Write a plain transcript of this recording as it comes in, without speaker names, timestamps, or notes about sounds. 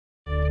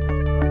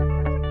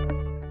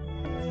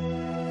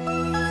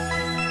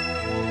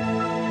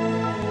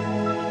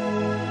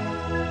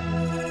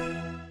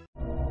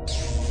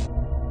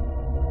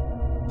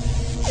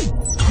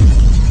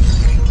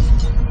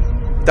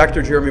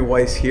Dr. Jeremy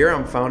Weisz here.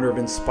 I'm founder of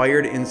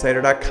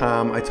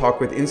InspiredInsider.com. I talk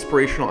with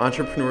inspirational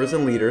entrepreneurs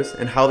and leaders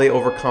and how they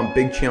overcome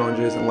big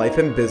challenges in life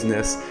and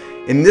business.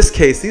 In this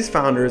case, these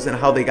founders and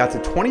how they got to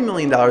 $20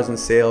 million in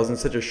sales in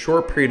such a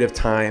short period of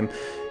time.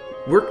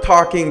 We're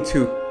talking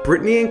to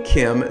Brittany and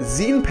Kim.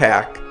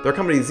 ZinePak, their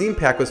company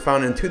ZinePak was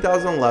founded in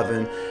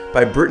 2011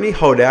 by Brittany,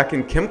 Hodak,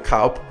 and Kim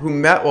Kaupe, who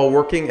met while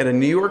working at a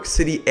New York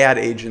City ad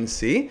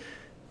agency.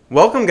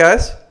 Welcome,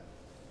 guys.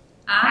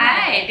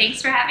 Hi,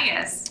 thanks for having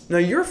us. Now,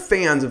 your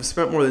fans have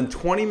spent more than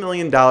 $20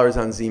 million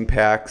on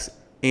ZinePaks,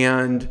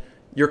 and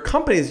your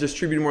company has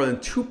distributed more than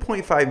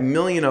 2.5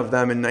 million of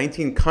them in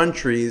 19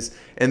 countries,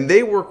 and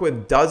they work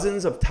with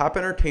dozens of top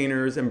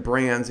entertainers and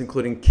brands,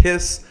 including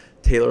Kiss,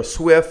 Taylor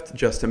Swift,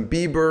 Justin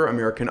Bieber,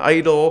 American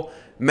Idol,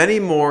 many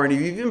more, and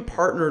you've even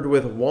partnered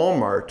with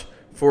Walmart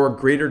for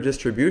greater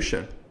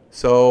distribution.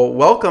 So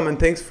welcome, and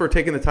thanks for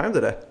taking the time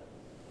today.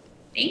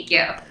 Thank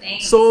you.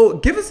 Thanks. So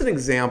give us an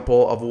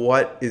example of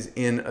what is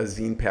in a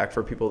ZinePak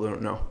for people that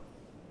don't know.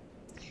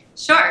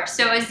 Sure.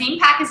 So a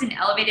ZinePak is an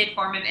elevated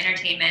form of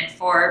entertainment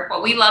for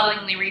what we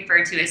lovingly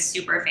refer to as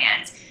super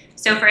fans.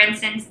 So for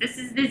instance, this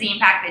is the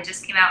ZinePak that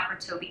just came out for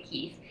Toby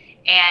Keith.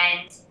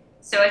 And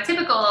so a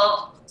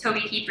typical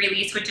Toby Keith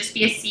release would just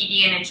be a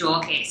CD and a jewel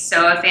case.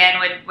 So a fan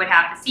would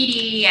have the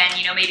CD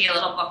and, maybe a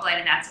little booklet,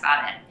 and that's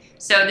about it.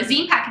 So the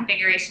ZinePak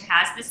configuration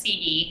has the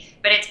CD,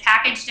 but it's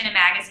packaged in a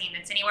magazine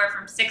that's anywhere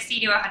from 60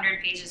 to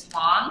 100 pages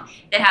long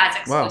that has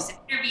exclusive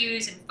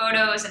interviews and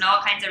photos and all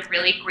kinds of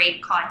really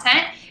great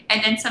content,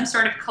 and then some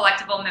sort of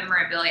collectible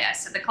memorabilia.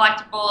 So the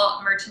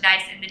collectible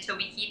merchandise in the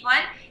Toby Keith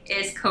one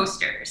is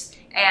coasters,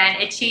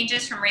 and it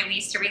changes from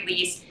release to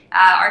release.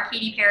 Our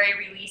Katy Perry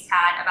release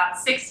had about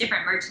 6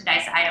 different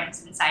merchandise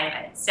items inside of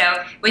it.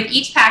 So with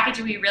each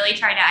package, we really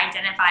try to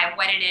identify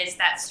what it is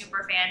that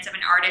super fans of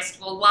an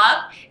artist will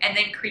love and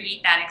then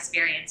create that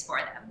experience for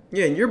them.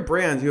 Yeah, and your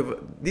brands,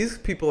 these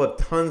people have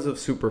tons of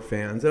super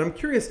fans. And I'm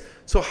curious,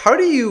 so how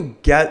do you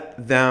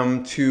get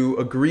them to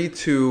agree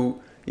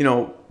to,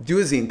 do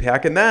a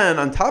ZinePak? And then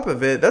on top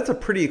of it, that's a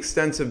pretty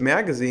extensive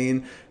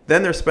magazine.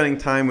 Then they're spending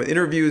time with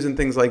interviews and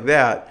things like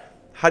that.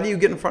 How do you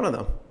get in front of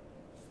them?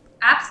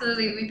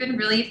 Absolutely. We've been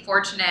really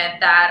fortunate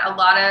that a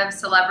lot of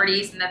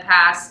celebrities in the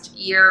past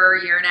year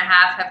and a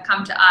half have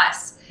come to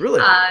us. Really?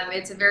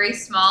 It's a very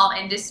small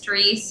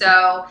industry.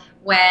 So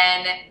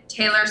when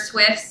Taylor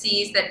Swift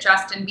sees that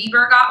Justin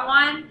Bieber got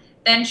one,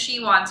 then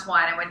she wants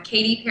one. And when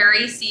Katy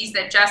Perry sees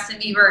that Justin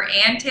Bieber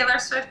and Taylor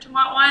Swift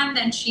want one,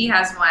 then she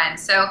has one.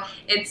 So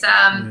it's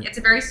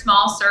a very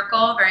small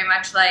circle, very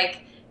much like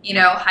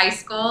high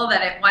school,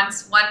 that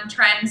once one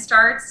trend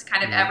starts,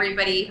 kind of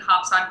everybody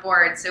hops on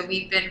board. So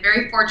we've been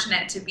very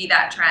fortunate to be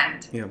that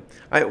trend.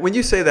 Yeah. When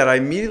you say that, I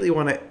immediately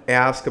want to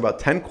ask about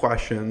 10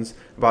 questions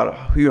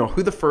about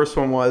who the first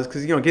one was,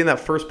 because getting that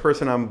first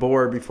person on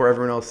board before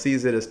everyone else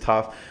sees it is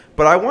tough.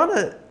 But I want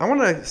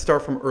to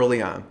start from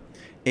early on,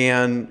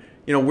 and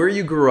where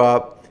you grew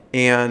up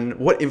and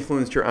what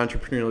influenced your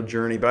entrepreneurial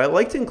journey. But I'd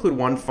like to include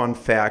one fun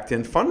fact.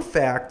 And fun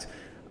fact,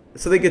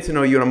 so they get to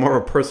know you on a more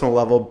of a personal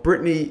level.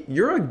 Brittany,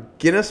 you're a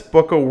Guinness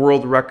Book of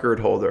World Record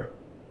holder.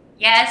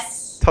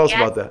 Yes. Tell us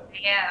about that.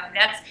 I am.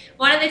 That's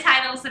one of the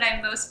titles that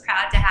I'm most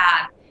proud to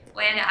have.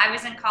 When I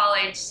was in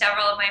college,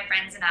 several of my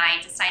friends and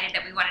I decided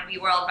that we wanted to be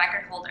world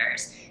record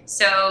holders.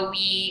 So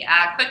we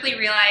quickly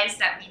realized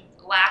that we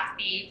lacked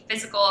the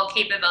physical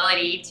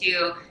capability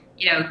to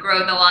grow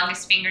the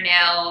longest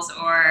fingernails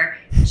or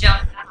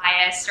jump the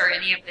highest or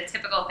any of the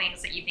typical things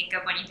that you think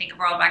of when you think of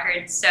world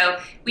records. So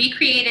we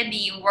created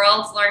the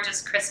world's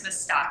largest Christmas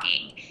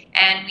stocking.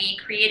 And we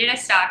created a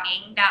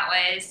stocking that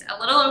was a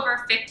little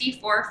over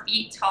 54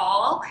 feet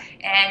tall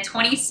and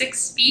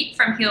 26 feet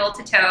from heel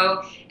to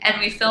toe. And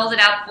we filled it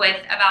up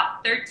with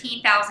about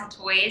 13,000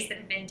 toys that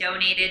have been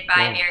donated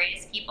by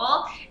various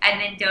people,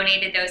 and then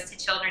donated those to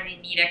children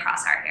in need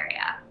across our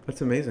area.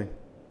 That's amazing.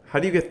 How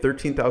do you get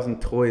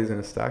 13,000 toys in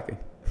a stocking?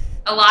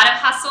 A lot of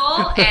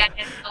hustle and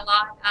a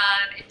lot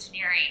of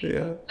engineering.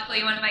 Yeah.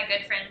 Luckily, one of my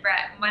good friends,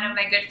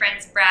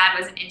 Brad,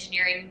 was an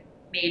engineering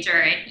major,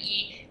 and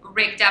he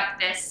rigged up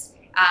this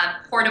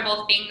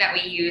portable thing that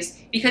we use,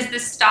 because the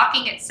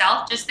stocking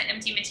itself, just the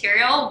empty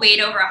material, weighed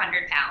over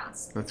 100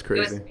 pounds. That's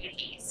crazy. It was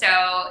crazy. So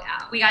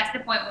we got to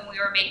the point when we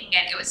were making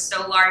it, it was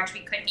so large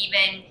we couldn't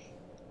even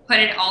put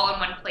it all in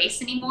one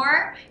place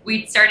anymore.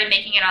 We started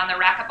making it on the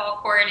racquetball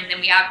court, and then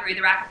we outgrew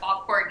the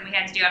racquetball court, and we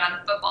had to do it on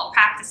the football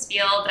practice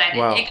field,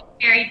 and it got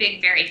very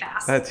big very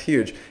fast. That's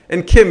huge.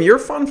 And Kim, your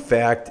fun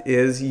fact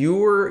is you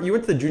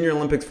went to the Junior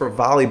Olympics for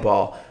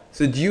volleyball.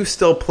 So do you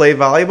still play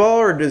volleyball,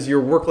 or does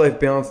your work-life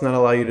balance not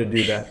allow you to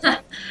do that?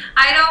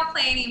 I don't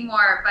play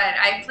anymore, but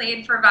I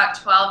played for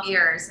about 12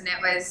 years, and it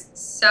was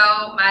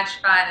so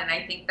much fun. And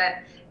I think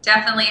that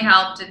definitely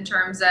helped in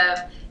terms of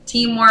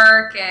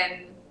teamwork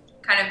and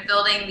kind of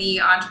building the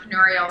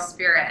entrepreneurial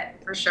spirit,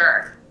 for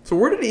sure. So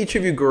where did each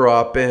of you grow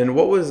up, and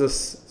what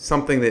was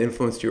something that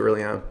influenced you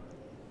early on?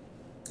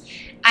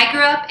 I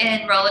grew up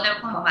in Roland,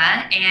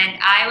 Oklahoma, and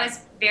I was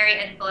very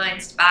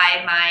influenced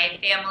by my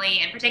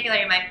family, and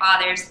particularly my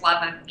father's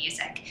love of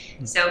music.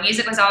 So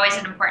music was always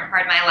an important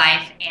part of my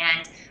life.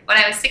 And when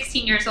I was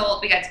 16 years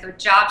old, we got to go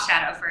job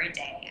shadow for a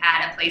day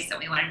at a place that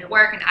we wanted to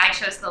work, and I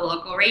chose the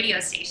local radio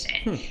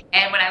station.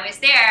 And when I was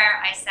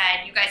there, I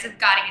said, you guys have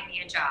got to give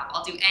me a job.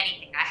 I'll do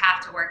anything. I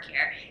have to work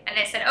here. And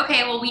they said,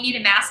 okay, well, we need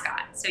a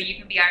mascot, so you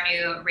can be our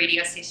new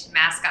radio station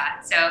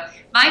mascot. So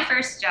my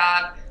first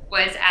job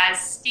was as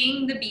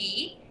Sting the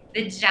Bee,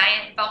 the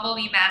giant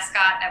bumblebee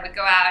mascot that would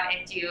go out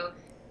and do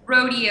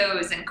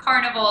rodeos and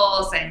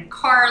carnivals and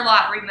car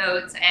lot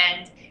remotes,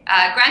 and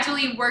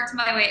gradually worked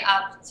my way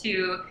up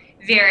to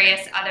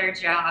various other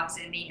jobs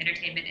in the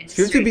entertainment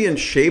industry. So you have to be in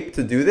shape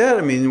to do that?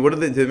 I mean, what do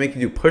they make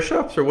you do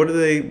push-ups, or what do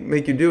they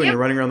make you do when you're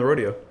running around the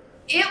rodeo?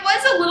 It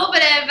was a little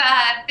bit of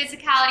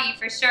physicality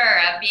for sure,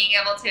 of being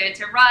able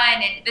to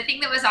run. And the thing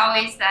that was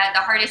always the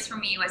hardest for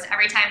me was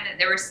every time that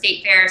there were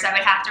state fairs, I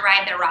would have to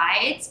ride the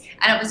rides.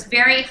 And it was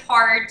very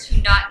hard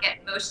to not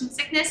get motion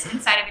sickness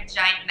inside of a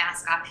giant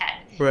mascot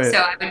head. Right. So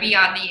I would be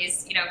on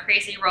these,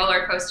 crazy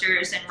roller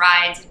coasters and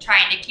rides and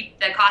trying to keep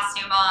the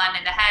costume on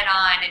and the head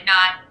on and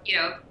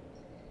not,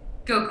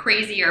 go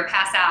crazy or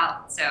pass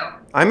out. So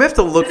I'm gonna have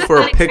to look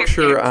for a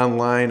picture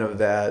online of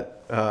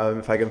that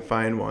if I can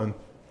find one.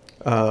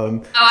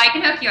 I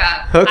can hook you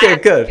up. Okay,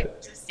 good.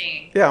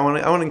 Interesting. Yeah, I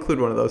want to include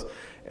one of those.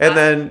 And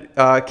then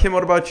Kim,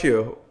 what about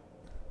you?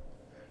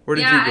 Where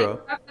did you grow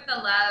up? I grew up with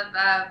a love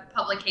of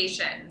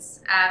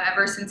publications.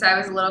 Ever since I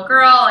was a little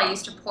girl, I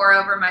used to pore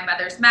over my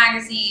mother's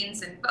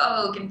magazines and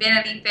Vogue and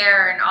Vanity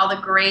Fair and all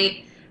the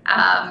great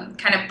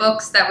kind of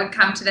books that would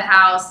come to the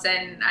house,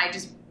 and I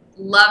just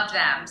loved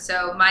them.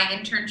 So my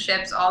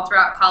internships all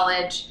throughout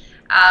college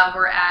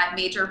were at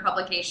major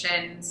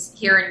publications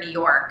here in New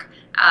York,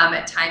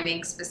 at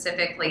Timing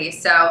specifically.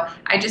 So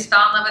I just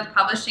fell in love with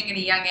publishing at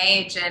a young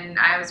age, and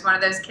I was one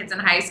of those kids in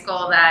high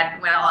school that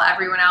when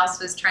everyone else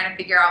was trying to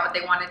figure out what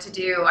they wanted to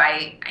do,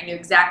 I knew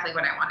exactly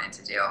what I wanted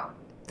to do.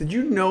 Did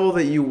you know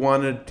that you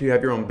wanted to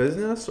have your own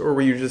business, or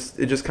were you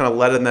it just kind of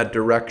led in that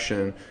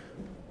direction?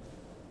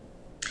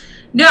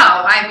 No,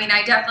 I mean,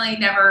 I definitely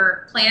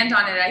never planned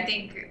on it. I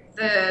think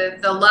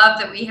the love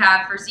that we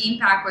have for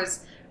ZinePak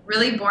was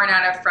really born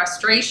out of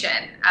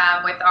frustration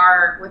with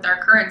our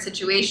current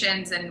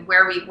situations and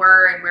where we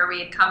were and where we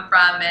had come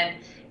from.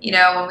 And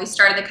when we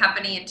started the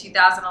company in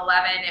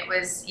 2011, it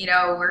was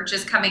we're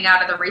just coming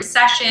out of the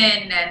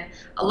recession and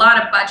a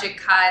lot of budget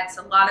cuts,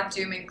 a lot of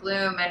doom and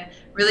gloom, and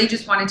really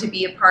just wanted to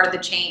be a part of the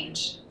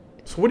change.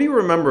 So what do you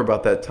remember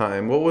about that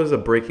time? What was a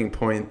breaking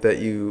point that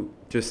you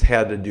just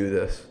had to do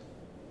this?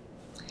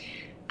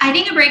 I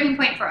think a breaking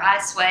point for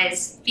us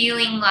was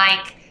feeling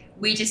like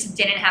we just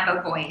didn't have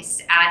a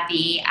voice at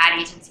the ad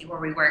agency where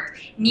we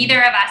worked.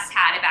 Neither of us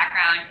had a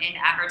background in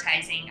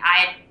advertising.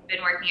 I had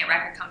been working at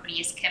record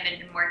companies, Kim had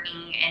been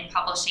working in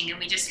publishing, and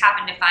we just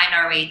happened to find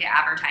our way to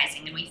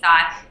advertising. And we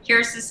thought,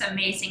 here's this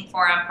amazing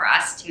forum for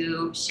us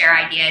to share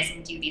ideas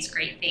and do these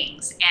great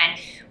things. And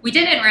we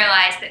didn't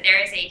realize that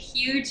there is a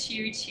huge,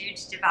 huge,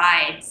 huge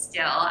divide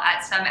still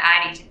at some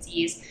ad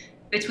agencies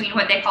between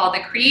what they call the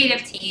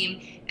creative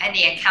team and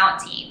the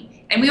account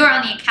team. And we were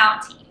on the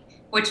account team,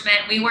 which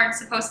meant we weren't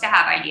supposed to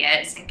have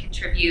ideas and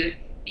contribute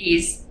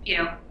these,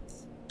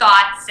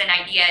 thoughts and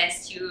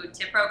ideas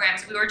to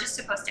programs. We were just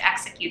supposed to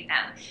execute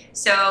them.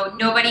 So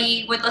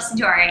nobody would listen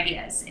to our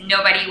ideas, and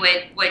nobody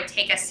would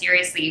take us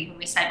seriously when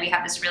we said we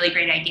have this really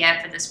great idea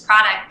for this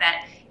product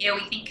that we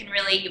think can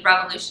really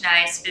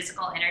revolutionize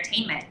physical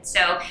entertainment.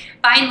 So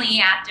finally,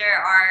 after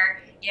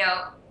our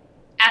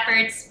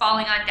efforts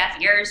falling on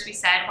deaf ears, we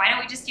said, why don't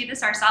we just do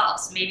this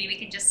ourselves? Maybe we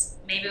can just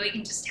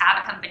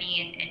have a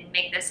company and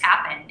make this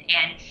happen.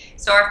 And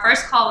so our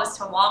first call was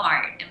to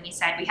Walmart, and we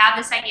said, we have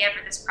this idea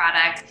for this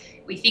product.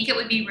 We think it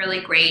would be really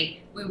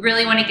great. We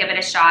really want to give it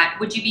a shot.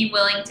 Would you be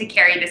willing to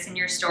carry this in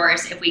your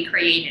stores if we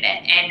created it?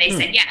 And they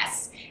said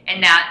yes.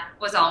 And that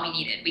was all we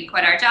needed. We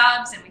quit our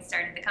jobs and we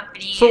started the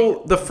company.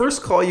 So the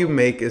first call you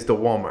make is to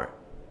Walmart,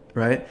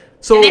 right?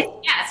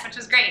 So yes, which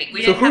was great.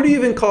 So who do you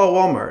even call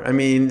Walmart? I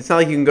mean, it's not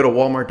like you can go to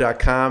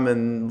walmart.com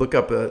and look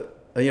up a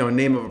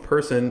name of a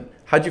person.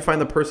 How'd you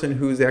find the person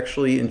who's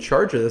actually in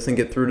charge of this and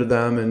get through to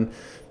them and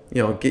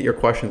get your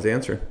questions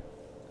answered?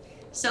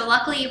 So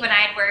luckily, when I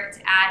had worked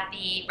at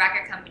the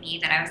record company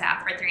that I was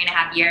at for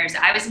 3.5 years,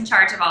 I was in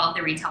charge of all of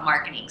the retail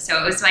marketing.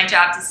 So it was my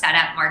job to set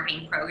up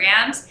marketing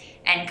programs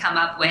and come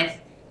up with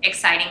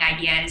exciting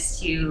ideas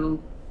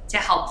to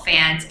help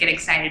fans get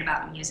excited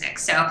about music.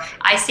 So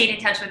I stayed in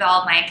touch with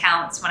all of my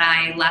accounts when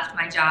I left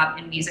my job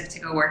in music to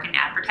go work in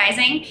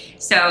advertising.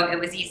 So it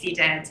was easy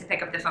to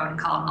pick up the phone and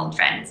call an old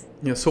friends.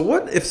 So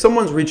what if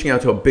someone's reaching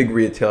out to a big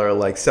retailer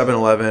like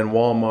 7-Eleven,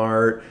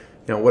 Walmart,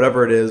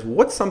 whatever it is,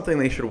 what's something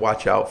they should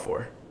watch out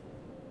for?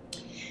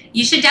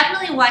 You should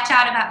definitely watch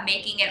out about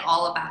making it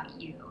all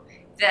about you.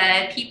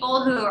 The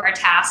people who are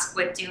tasked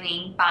with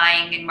doing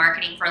buying and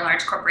marketing for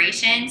large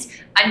corporations,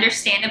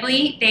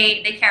 understandably,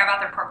 they care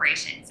about their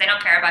corporations. They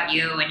don't care about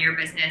you and your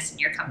business and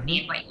your company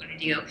and what you want to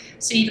do.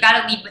 So you've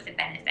got to lead with a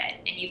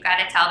benefit, and you've got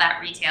to tell that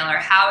retailer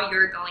how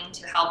you're going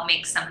to help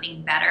make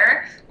something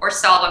better or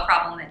solve a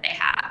problem that they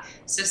have.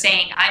 So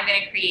saying, I'm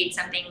going to create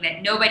something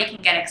that nobody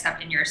can get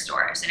except in your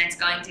stores, and it's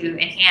going to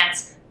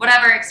enhance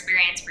whatever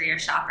experience for your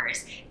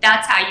shoppers.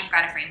 That's how you've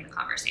got to frame the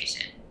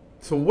conversation.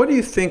 So what do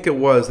you think it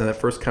was in that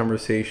first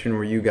conversation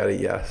where you got a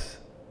yes?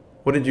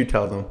 What did you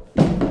tell them?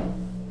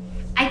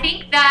 I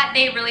think that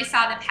they really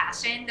saw the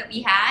passion that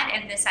we had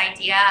and this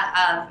idea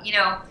of, you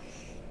know,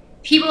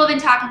 people have been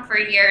talking for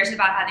years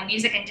about how the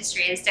music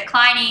industry is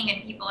declining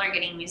and people are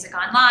getting music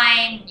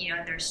online, you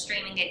know, they're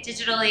streaming it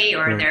digitally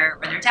or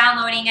they're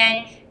downloading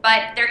it,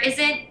 but there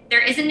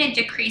isn't a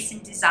decrease in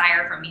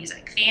desire for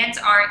music. Fans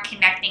aren't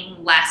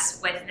connecting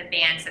less with the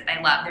bands that they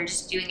love. They're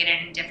just doing it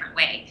in a different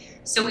way.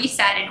 So we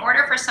said, in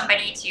order for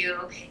somebody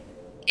to,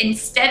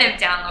 instead of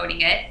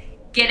downloading it,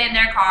 get in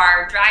their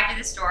car, drive to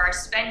the store,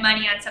 spend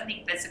money on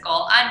something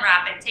physical,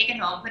 unwrap it, take it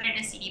home, put it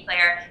in a CD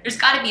player, there's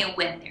got to be a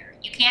win there.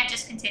 You can't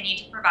just continue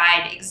to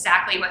provide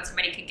exactly what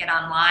somebody could get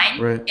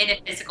online in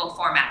a physical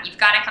format. You've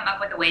got to come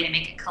up with a way to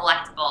make it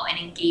collectible and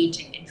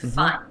engaging and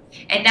fun.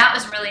 And that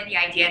was really the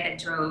idea that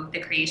drove the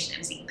creation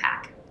of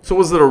ZinePak. So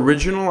was the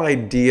original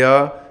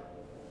idea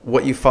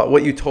what you thought,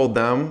 what you told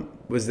them?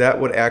 Was that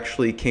what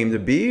actually came to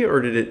be,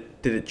 or did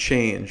it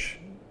change,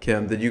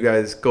 Kim? Did you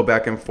guys go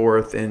back and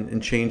forth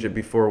and change it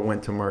before it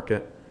went to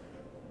market?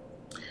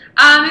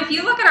 If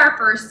you look at our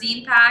first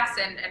ZinePaks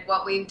and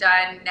what we've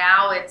done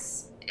now,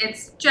 it's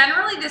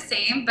generally the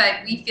same, but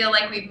we feel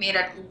like we've made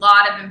a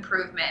lot of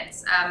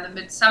improvements.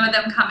 Some of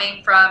them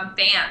coming from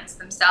fans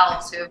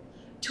themselves who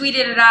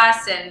tweeted at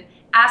us and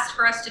asked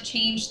for us to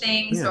change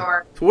things.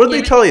 Or so what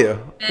did they tell you?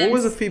 What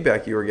was the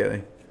feedback you were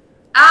getting?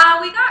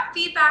 We got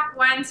feedback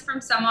once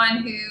from someone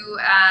who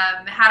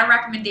had a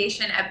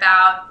recommendation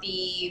about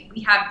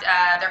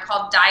they're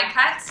called die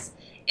cuts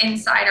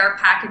inside our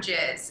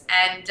packages,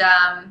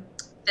 and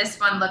this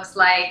one looks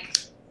like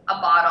a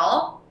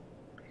bottle,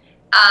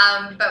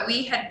 but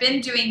we had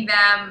been doing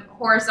them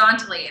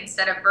horizontally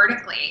instead of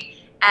vertically,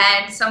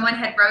 and someone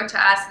had wrote to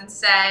us and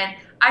said,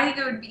 I think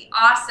it would be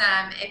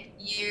awesome if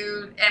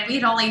you, and we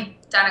had only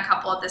done a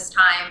couple at this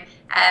time,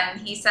 and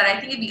he said, I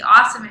think it'd be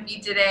awesome if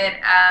you did it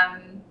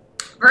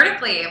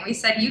vertically. And we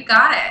said, you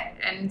got it.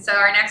 And so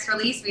our next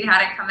release, we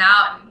had it come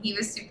out, and he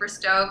was super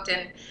stoked.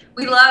 And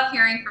we love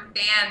hearing from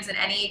fans and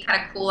any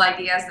kind of cool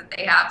ideas that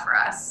they have for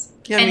us.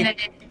 Yeah,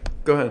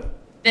 go ahead.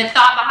 The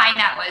thought behind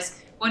that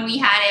was, when we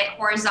had it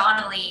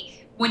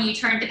horizontally, when you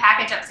turned the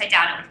package upside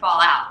down, it would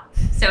fall out.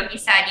 So he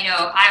said, you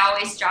know, I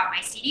always drop my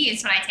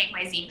CDs when I take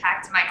my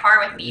ZinePak to my car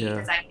with me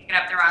because I pick it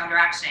up the wrong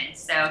direction.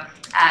 So,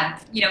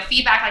 you know,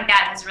 feedback like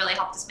that has really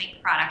helped us make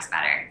the products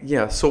better.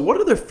 Yeah. So what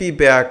other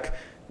feedback,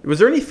 was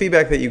there any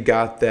feedback that you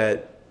got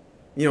that,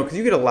 you know, because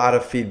you get a lot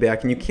of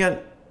feedback and you can't,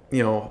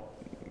 you know,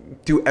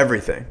 do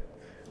everything.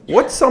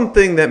 What's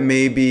something that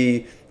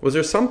maybe, was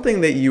there something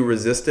that you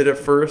resisted at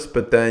first,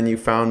 but then you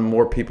found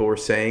more people were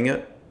saying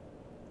it?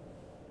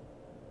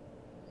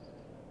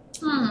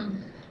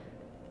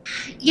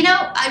 You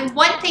know,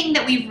 one thing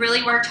that we've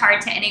really worked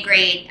hard to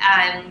integrate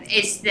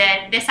is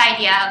this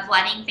idea of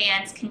letting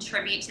fans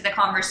contribute to the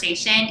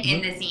conversation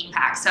in the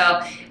ZinePak. So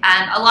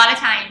a lot of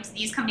times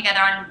these come together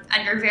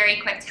under very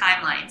quick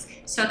timelines.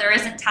 So there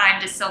isn't time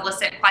to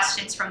solicit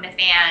questions from the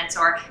fans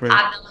or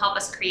have them help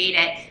us create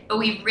it. But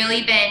we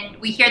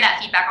hear that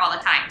feedback all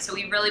the time. So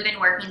we've really been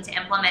working to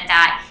implement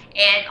that.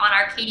 And on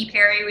our Katy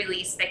Perry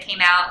release that came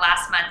out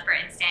last month, for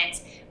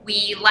instance,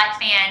 we let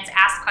fans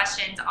ask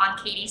questions on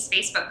Katy's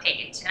Facebook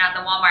page and on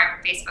the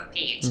Walmart Facebook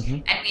page.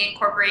 And we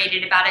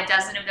incorporated about a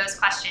dozen of those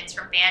questions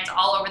from fans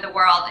all over the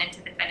world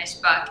into the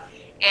finished book.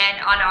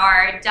 And on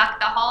our Duck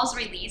the Halls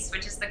release,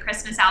 which is the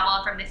Christmas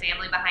album from the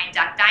family behind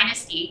Duck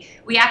Dynasty,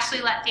 we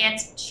actually let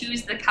fans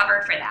choose the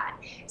cover for that.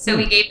 So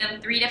we gave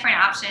them 3 different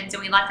options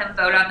and we let them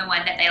vote on the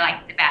one that they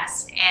liked the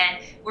best.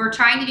 And we're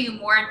trying to do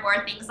more and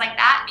more things like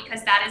that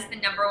because that is the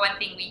 #1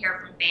 thing we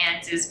hear from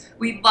fans is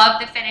we love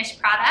the finished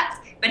product,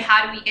 but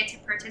how do we get to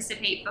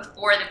participate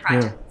before the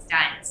project is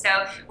done? So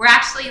we're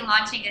actually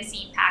launching a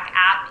ZinePak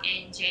app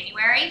in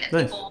January that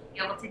people will be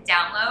able to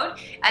download,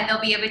 and they'll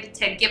be able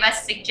to give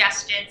us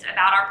suggestions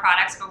about our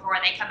products before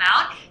they come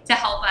out to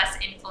help us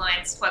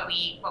influence what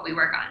we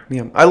work on.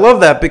 Yeah, I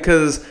love that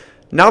because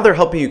now they're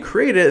helping you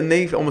create it, and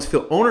they almost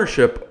feel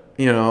ownership,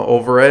 you know,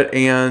 over it,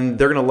 and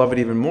they're gonna love it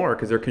even more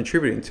because they're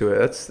contributing to it.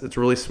 That's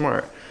really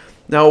smart.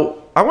 Now,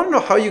 I want to know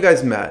how you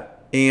guys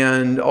met,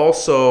 and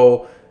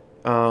also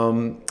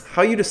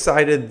how you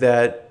decided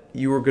that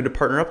you were good to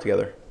partner up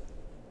together.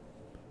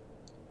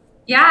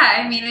 Yeah,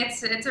 I mean,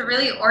 it's a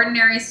really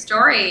ordinary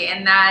story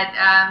in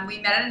that we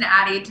met at an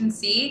ad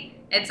agency.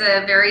 It's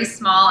a very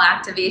small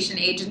activation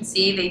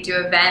agency. They do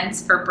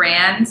events for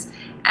brands,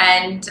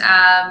 and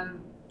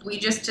we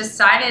just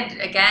decided,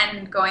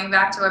 again, going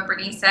back to what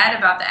Brittany said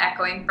about the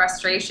echoing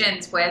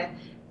frustrations with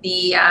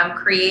the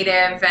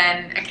creative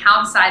and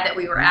account side that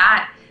we were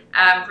at,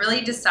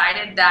 really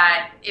decided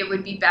that it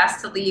would be best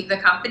to leave the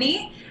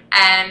company.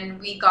 And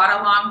we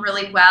got along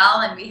really well,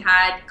 and we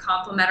had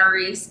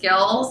complementary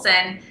skills,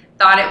 and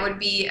thought it would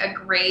be a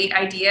great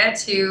idea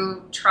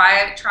to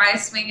try a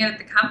swing at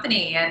the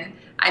company. And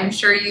I'm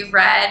sure you've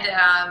read,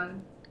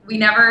 we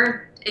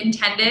never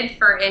intended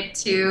for it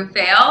to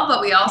fail,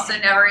 but we also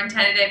never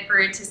intended it for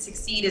it to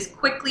succeed as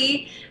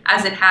quickly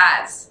as it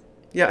has.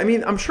 Yeah, I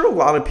mean, I'm sure a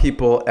lot of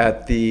people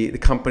at the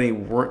company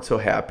weren't so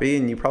happy,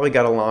 and you probably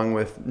got along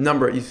with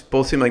you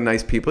both seem like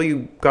nice people.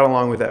 You got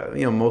along with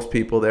most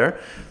people there.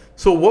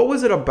 So what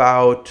was it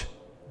about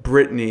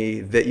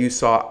Brittany that you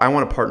saw, I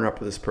want to partner up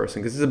with this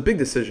person? Because it's a big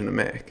decision to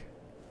make.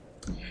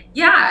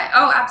 Yeah.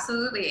 Oh,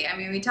 absolutely. I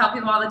mean, we tell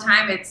people all the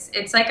time,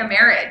 it's like a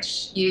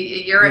marriage.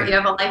 You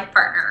have a life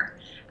partner.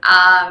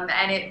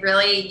 And it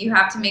really, you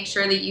have to make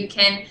sure that you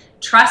can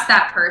trust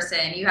that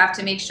person. You have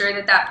to make sure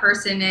that that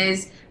person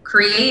is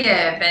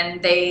creative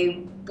and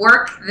they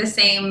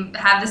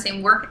have the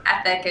same work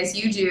ethic as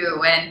you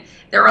do. And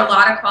there are a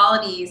lot of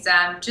qualities,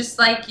 just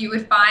like you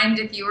would find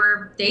if you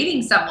were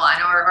dating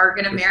someone or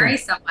going to marry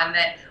someone,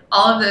 that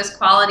all of those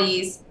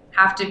qualities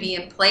have to be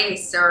in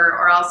place,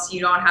 or else you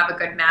don't have a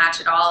good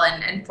match at all.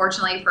 And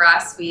fortunately for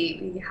us,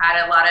 we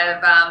had a lot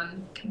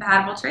of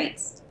compatible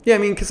traits. Yeah, I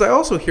mean, because I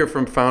also hear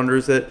from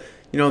founders that,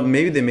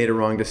 maybe they made a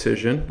wrong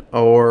decision,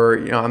 or,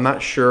 I'm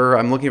not sure,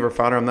 I'm looking for a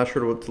founder, I'm not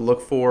sure what to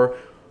look for.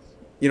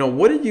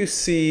 What did you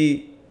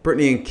see,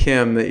 Brittany and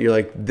Kim, that you're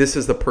like, this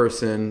is the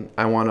person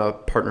I want to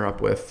partner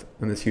up with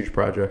in this huge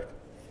project?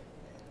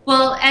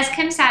 Well, as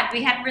Kim said,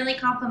 we had really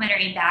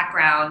complementary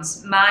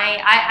backgrounds. I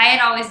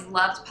had always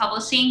loved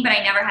publishing, but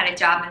I never had a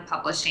job in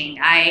publishing.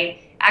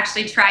 I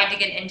actually tried to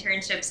get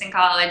internships in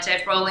college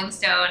at Rolling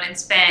Stone and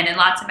Spin and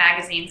lots of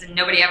magazines, and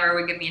nobody ever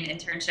would give me an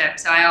internship,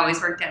 so I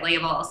always worked at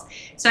labels.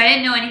 So I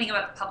didn't know anything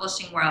about the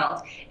publishing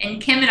world. And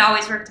Kim had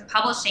always worked in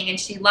publishing, and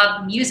she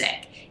loved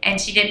music. And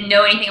she didn't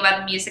know anything about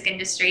the music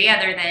industry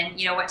other than,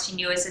 what she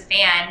knew as a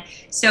fan.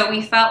 So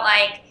we felt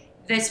like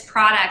this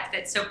product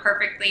that so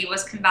perfectly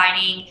was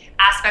combining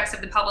aspects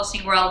of the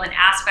publishing world and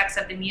aspects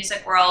of the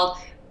music world,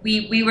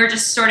 we were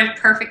just sort of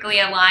perfectly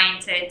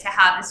aligned to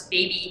have this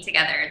baby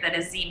together that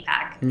is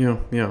ZinePak.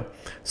 Yeah.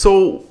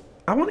 So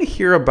I want to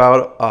hear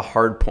about a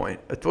hard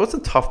point. What's a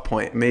tough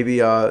point?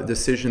 Maybe a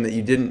decision that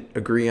you didn't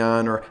agree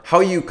on, or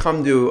how you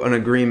come to an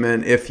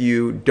agreement if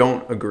you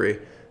don't agree.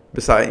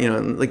 Besides,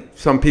 like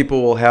some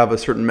people will have a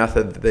certain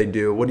method that they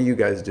do. What do you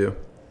guys do?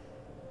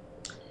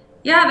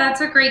 Yeah, that's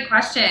a great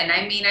question.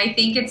 I mean, I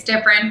think it's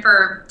different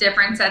for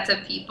different sets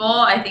of people.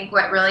 I think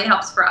what really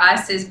helps for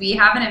us is we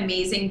have an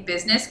amazing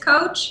business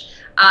coach.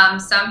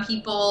 Some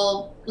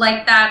people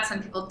like that,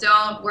 some people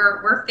don't.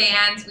 We're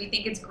fans. We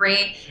think it's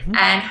great. Mm-hmm.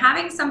 And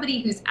having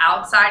somebody who's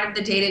outside of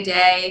the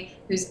day-to-day,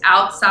 who's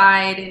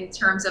outside in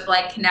terms of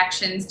like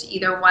connections to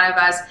either one of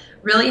us,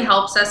 really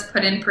helps us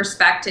put in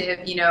perspective,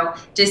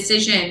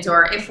 decisions,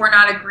 or if we're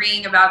not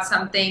agreeing about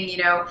something,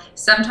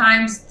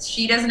 sometimes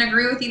she doesn't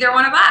agree with either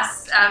one of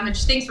us, and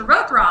she thinks we're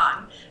both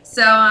wrong.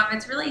 So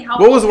it's really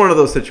helpful. What was one of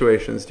those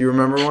situations? Do you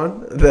remember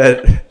one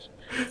that?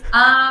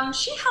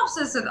 She helps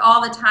us with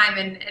all the time,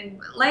 and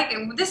like,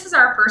 this is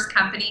our first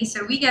company,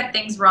 so we get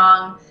things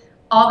wrong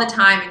all the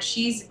time, and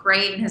she's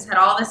great and has had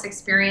all this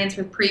experience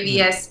with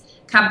previous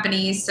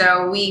companies.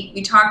 So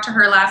we talked to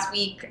her last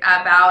week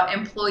about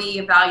employee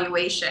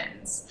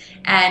evaluations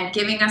and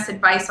giving us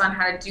advice on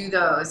how to do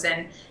those,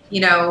 and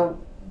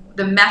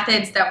the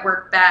methods that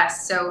work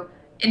best. So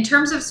in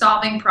terms of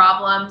solving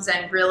problems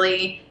and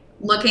really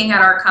looking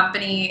at our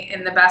company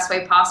in the best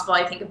way possible,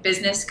 I think a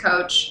business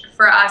coach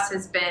for us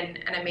has been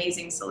an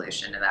amazing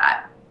solution to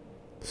that.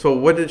 So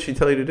what did she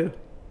tell you to do?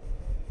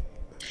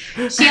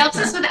 She helps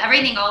us with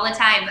everything all the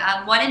time.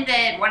 One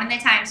of the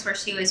times where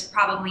she was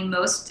probably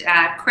most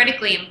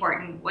critically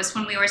important was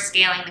when we were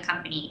scaling the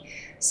company.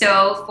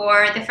 So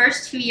for the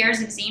first 2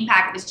 years of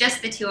ZinePak, it was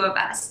just the two of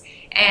us.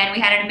 And we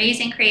had an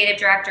amazing creative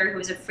director who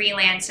was a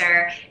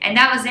freelancer, and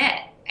that was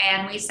it.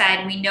 And we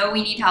said, we know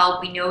we need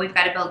help, we know we've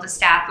got to build the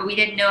staff, but we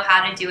didn't know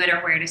how to do it or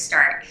where to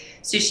start.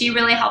 So she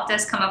really helped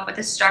us come up with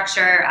a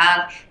structure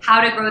of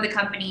how to grow the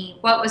company,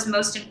 what was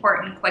most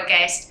important,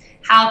 quickest,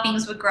 how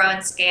things would grow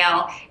and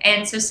scale.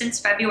 And so since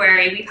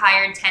February, we've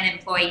hired 10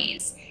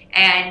 employees.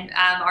 And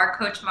our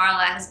coach,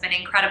 Marla, has been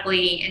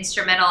incredibly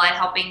instrumental in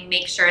helping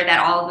make sure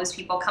that all of those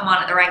people come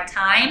on at the right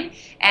time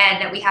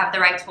and that we have the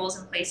right tools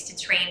in place to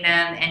train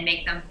them and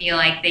make them feel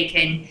like they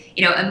can,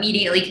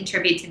 immediately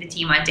contribute to the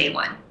team on day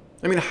one.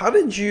 I mean, how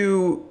did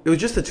you, it was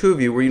just the two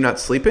of you, were you not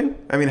sleeping?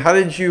 I mean, how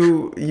did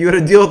you had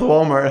to deal with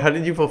Walmart, how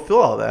did you fulfill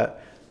all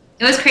that?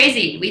 It was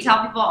crazy. We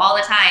tell people all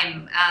the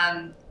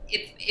time,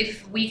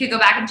 if we could go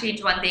back and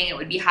change one thing, it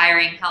would be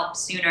hiring help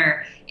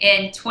sooner.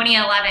 In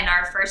 2011,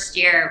 our first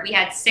year, we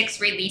had 6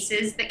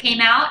 releases that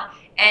came out.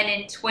 And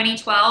in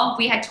 2012,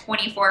 we had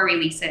 24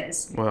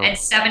 releases. Wow. And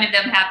 7 of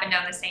them happened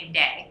on the same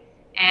day.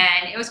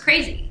 And it was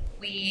crazy.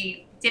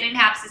 We didn't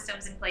have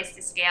systems in place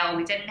to scale.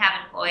 We didn't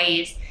have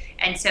employees.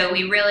 And so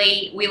we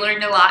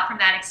learned a lot from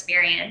that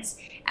experience.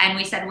 and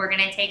we said we're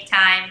going to take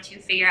time to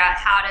figure out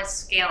how to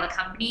scale a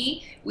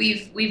company.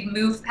 We've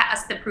moved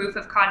past the proof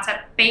of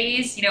concept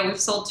phase. You know, we've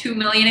sold 2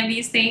 million of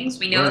these things.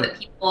 We know that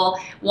people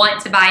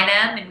want to buy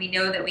them, and we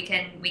know that we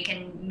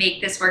can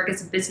make this work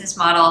as a business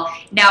model.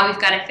 Now we've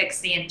got to fix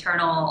the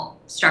internal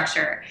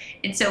structure.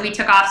 And so we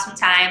took off some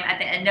time at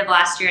the end of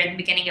last year and the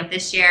beginning of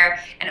this year,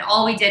 and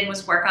all we did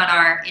was work on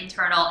our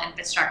internal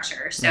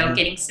infrastructure. So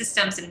getting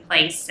systems in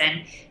place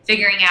and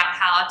figuring out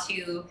how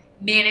to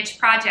manage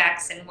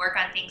projects and work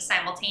on things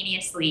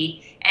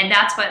simultaneously. And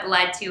that's what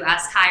led to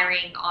us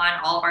hiring on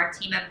all of our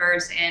team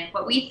members and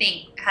what we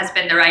think has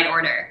been the right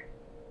order.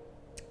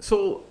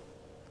 So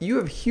you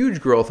have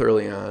huge growth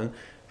early on.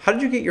 How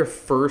did you get your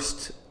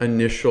first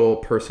initial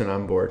person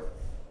on board?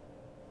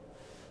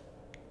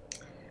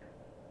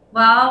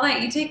 Well, I'll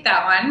let you take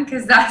that one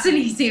because that's an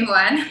easy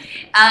one.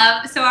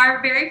 So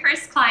our very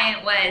first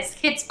client was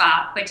Kids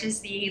Bop, which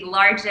is the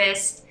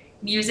largest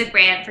music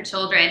brand for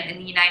children in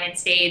the United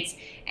States.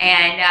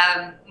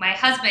 And my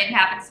husband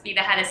happens to be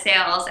the head of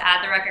sales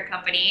at the record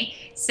company.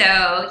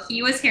 So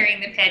he was hearing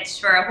the pitch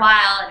for a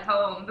while at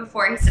home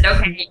before he said,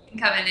 okay, you can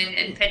come in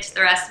and pitch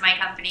the rest of my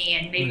company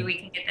and maybe we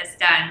can get this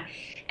done.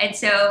 And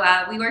so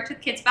we worked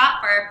with Kids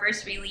Bop for our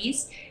first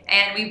release,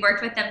 and we've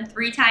worked with them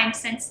 3 times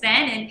since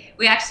then. And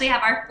we actually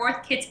have our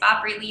 4th Kids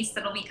Bop release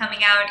that'll be coming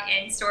out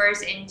in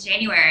stores in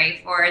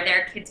January for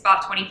their Kids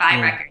Bop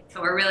 25 record. So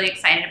we're really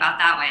excited about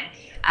that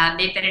one.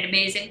 They've been an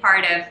amazing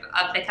part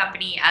of the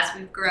company as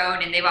we've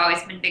grown, and they've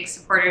always been big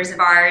supporters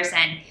of ours,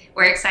 and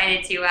we're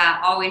excited to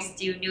always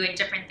do new and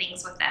different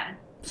things with them.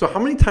 So how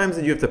many times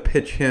did you have to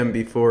pitch him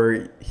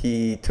before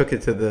he took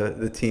it to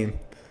the team?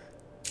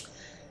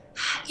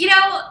 You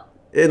know,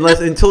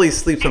 until he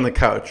sleeps on the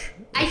couch.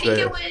 I think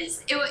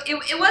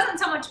it wasn't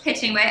so much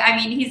pitching, but I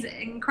mean, he's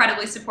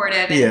incredibly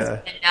supportive and has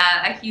been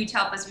a huge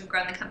help as we've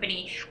grown the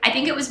company. I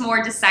think it was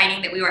more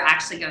deciding that we were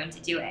actually going to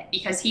do it,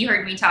 because he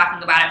heard me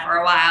talking about it for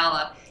a while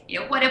of, you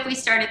know, what if we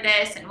started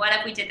this, and what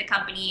if we did the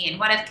company, and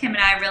what if Kim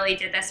and I really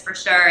did this for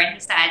sure? And he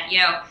said, you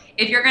know,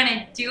 if you're going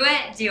to do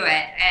it, do it.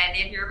 And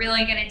if you're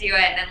really going to do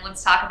it, then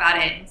let's talk about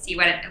it and see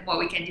what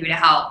we can do to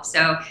help.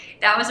 So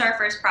that was our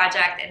first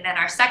project. And then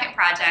our second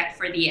project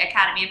for the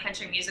Academy of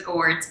Country Music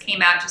Awards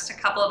came out just a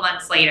couple of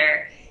months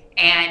later.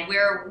 And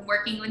we're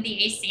working with the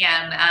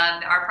ACM.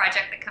 Our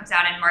project that comes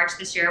out in March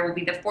this year will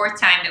be the 4th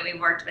time that we've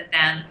worked with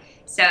them.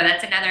 So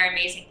that's another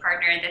amazing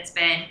partner that's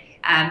been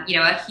you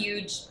know, a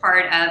huge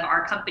part of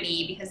our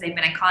company because they've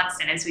been a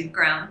constant as we've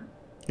grown.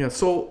 Yeah.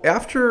 So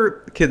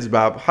after Kids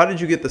Bop, how did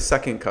you get the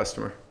second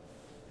customer?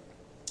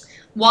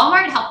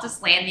 Walmart helped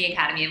us land the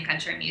Academy of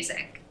Country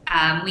Music.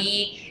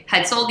 We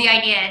had sold the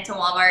idea into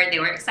Walmart. They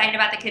were excited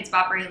about the Kids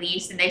Bop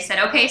release, and they said,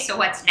 okay, so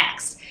what's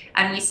next?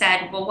 And we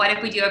said, well, what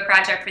if we do a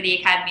project for the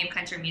Academy of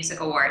Country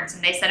Music Awards?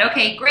 And they said,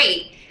 okay,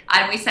 great.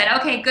 And we said,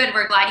 okay, good.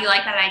 We're glad you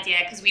like that idea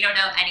because we don't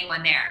know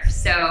anyone there.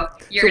 So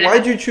why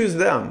did you choose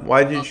them?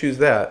 Why did you choose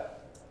that?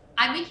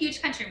 I'm a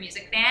huge country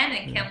music fan,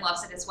 and Kim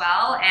loves it as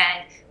well.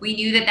 And we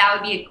knew that that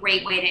would be a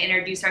great way to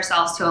introduce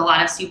ourselves to a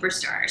lot of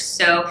superstars.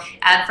 So,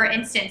 for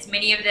instance,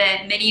 many of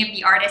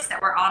the artists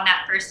that were on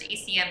that first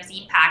ACM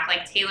ZinePak,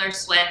 like Taylor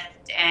Swift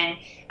and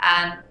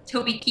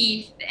Toby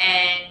Keith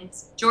and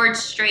George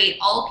Strait,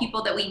 all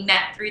people that we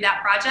met through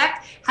that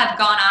project, have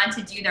gone on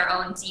to do their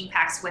own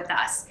ZinePaks with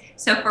us.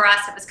 So for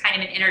us, it was kind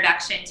of an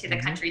introduction to the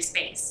country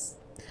space.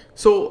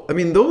 So, I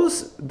mean,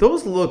 those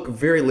look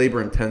very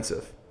labor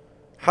intensive.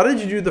 How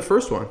did you do the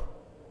first one?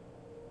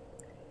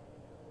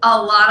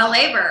 A lot of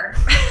labor.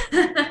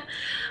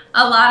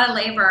 A lot of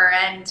labor.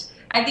 And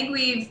I think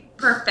we've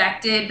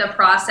perfected the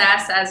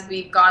process as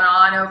we've gone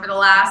on over the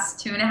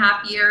last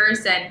 2.5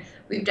 years. And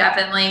we've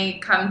definitely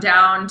come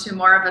down to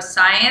more of a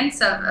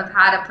science of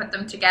how to put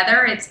them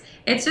together.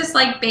 It's just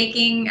like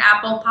baking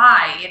apple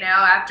pie, you know,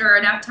 after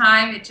enough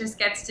time, it just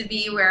gets to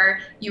be where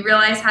you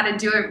realize how to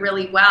do it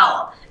really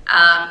well.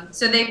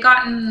 So they've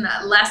gotten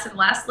less and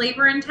less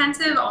labor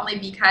intensive only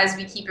because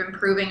we keep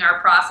improving our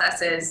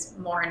processes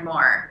more and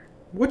more.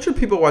 What should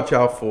people watch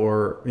out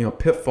for, you know,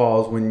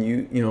 pitfalls when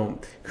you know,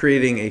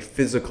 creating a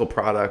physical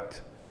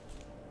product?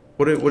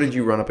 What did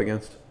you run up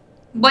against?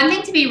 One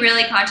thing to be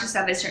really conscious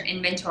of is your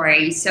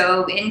inventory.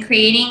 So in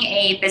creating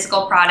a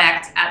physical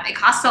product, it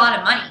costs a lot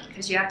of money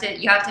because you have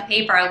to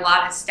pay for a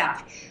lot of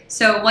stuff.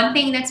 So one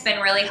thing that's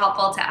been really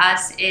helpful to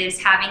us is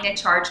having a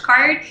charge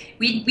card.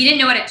 We didn't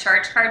know what a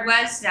charge card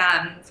was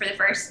for the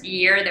first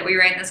year that we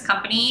were in this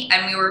company,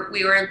 and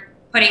we were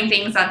putting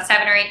things on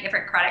 7 or 8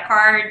 different credit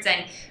cards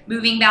and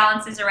moving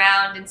balances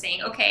around and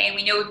saying, okay,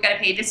 we know we've got to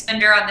pay this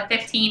vendor on the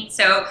 15th,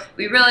 so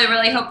we really,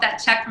 really hope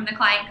that check from the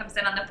client comes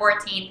in on the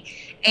 14th.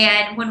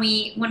 And when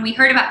we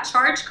heard about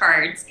charge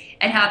cards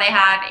and how they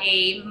have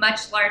a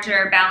much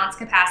larger balance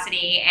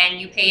capacity and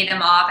you pay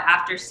them off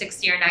after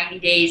 60 or 90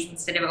 days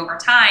instead of over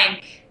time,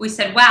 we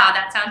said, wow,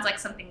 that sounds like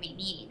something we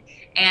need.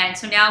 And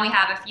so now we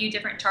have a few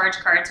different charge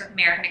cards with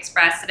American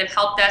Express that have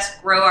helped us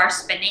grow our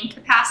spending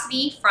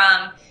capacity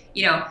from,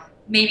 you know,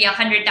 maybe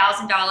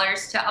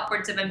 $100,000 to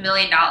upwards of $1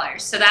 million.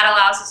 So that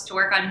allows us to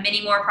work on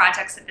many more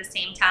projects at the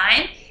same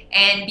time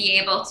and be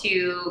able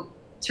to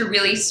to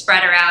really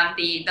spread around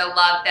the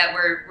love that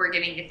we're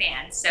giving to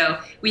fans. So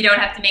we don't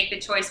have to make the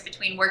choice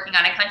between working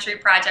on a country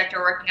project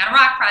or working on a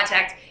rock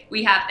project.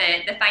 We have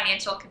the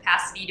financial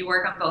capacity to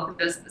work on both of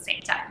those at the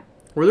same time.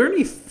 Were there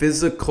any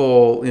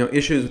physical,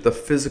 issues with the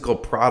physical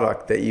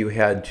product that you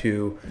had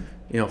to,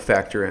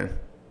 factor in?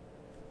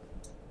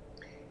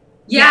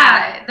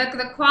 Yeah,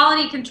 the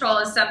quality control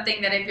is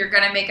something that if you're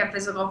going to make a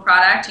physical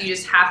product, you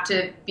just have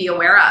to be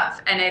aware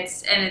of, and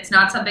it's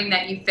not something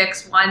that you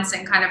fix once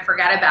and kind of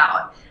forget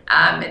about.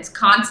 It's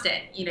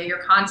constant.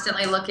 You're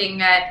constantly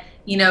looking at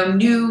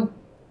new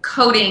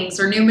coatings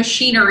or new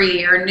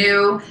machinery or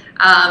new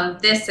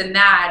this and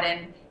that,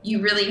 and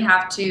you really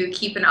have to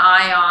keep an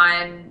eye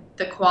on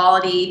the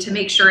quality to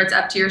make sure it's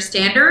up to your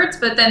standards,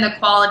 but then the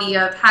quality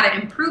of how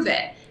to improve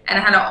it and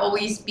how to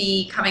always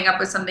be coming up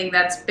with something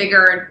that's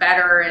bigger and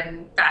better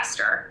and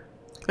faster.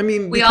 I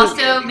mean, we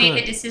also made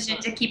the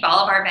decision to keep all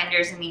of our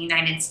vendors in the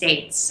United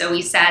States. So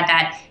we said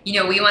that, we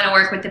want to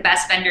work with the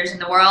best vendors in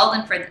the world.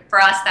 And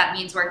for us, that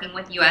means working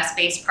with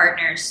US-based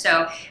partners.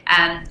 So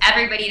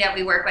everybody that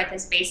we work with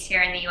is based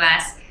here in the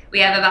US. We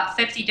have about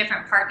 50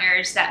 different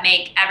partners that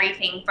make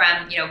everything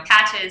from,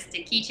 patches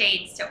to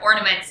keychains to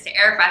ornaments to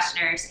air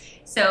fresheners.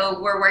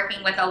 So we're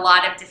working with a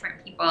lot of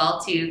different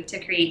people to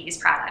create these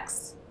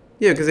products.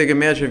 Yeah, because I can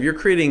imagine if you're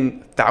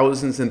creating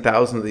thousands and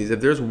thousands of these,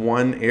 if there's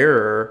one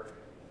error,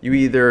 you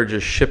either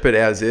just ship it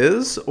as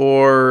is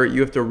or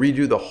you have to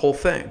redo the whole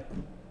thing.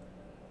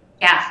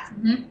 Yeah.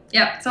 Mm-hmm.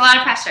 Yep. It's a lot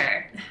of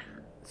pressure.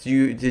 So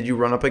did you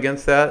run up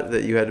against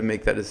that you had to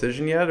make that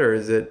decision yet, or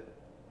is it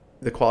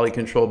the quality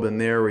control been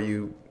there where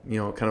you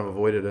kind of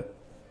avoided it?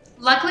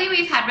 Luckily,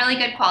 we've had really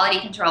good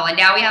quality control, and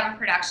now we have a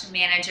production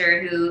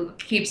manager who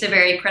keeps a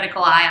very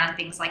critical eye on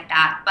things like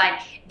that.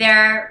 But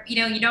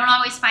you don't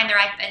always find the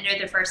right vendor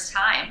the first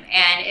time,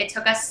 and it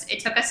took us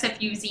a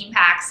few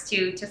ZinePaks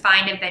to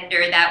find a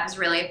vendor that was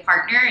really a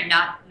partner and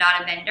not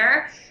a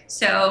vendor.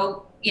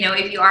 So,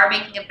 if you are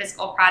making a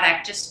physical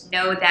product, just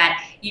know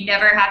that you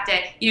never have to,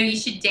 you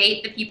should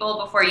date the people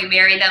before you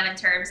marry them, in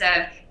terms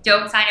of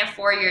don't sign a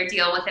 4-year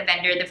deal with a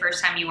vendor the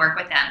first time you work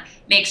with them.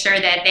 Make sure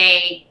that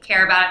they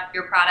care about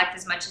your product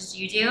as much as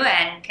you do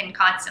and can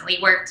constantly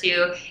work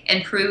to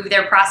improve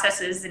their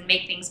processes and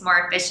make things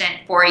more efficient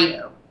for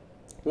you.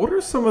 What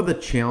are some of the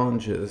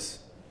challenges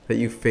that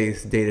you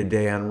face day to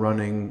day on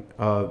running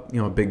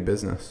a big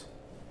business?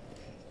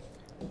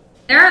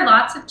 There are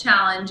lots of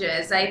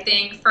challenges. I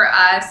think for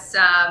us,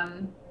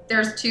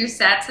 there's 2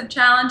 sets of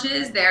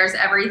challenges. There's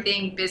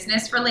everything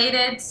business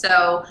related,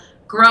 so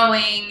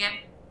growing,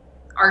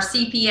 our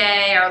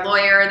CPA, our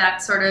lawyer,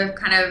 that sort of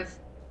kind of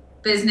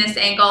business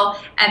angle.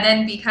 And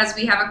then because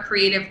we have a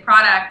creative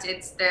product,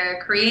 it's the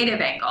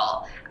creative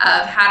angle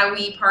of how do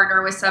we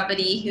partner with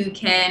somebody who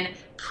can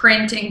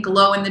print and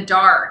glow in the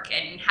dark,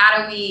 and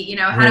how do we,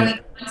 how do we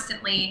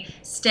constantly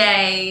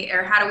stay,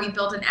 or how do we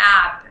build an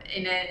app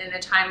in a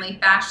timely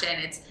fashion?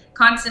 It's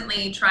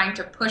constantly trying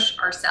to push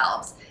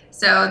ourselves.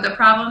 So the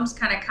problems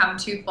kind of come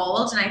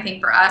twofold, and I think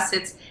for us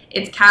it's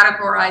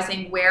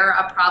categorizing where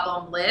a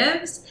problem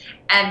lives,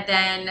 and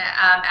then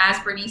as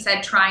Brittany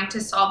said, trying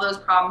to solve those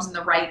problems in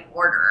the right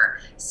order.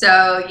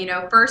 So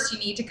first you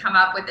need to come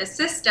up with a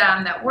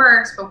system that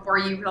works before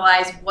you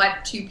realize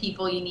what 2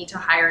 people you need to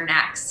hire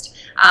next.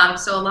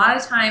 So a lot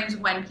of times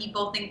when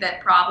people think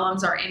that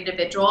problems are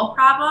individual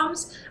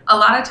problems, a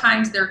lot of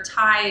times they're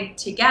tied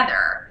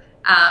together,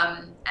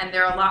 and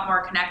they're a lot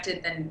more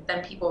connected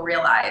than people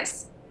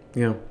realize.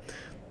 Yeah.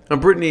 Now,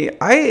 Brittany,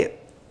 I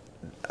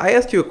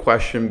asked you a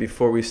question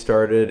before we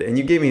started, and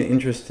you gave me an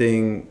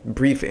interesting,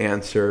 brief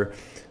answer.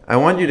 I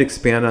wanted you to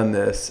expand on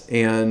this.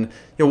 And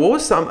what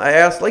was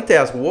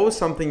what was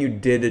something you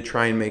did to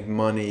try and make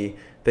money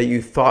that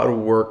you thought would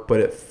work, but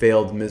it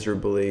failed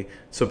miserably,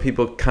 so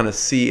people kind of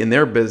see in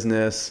their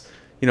business,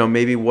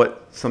 maybe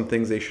what some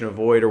things they should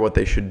avoid or what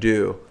they should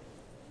do?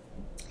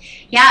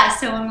 Yeah.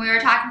 So when we were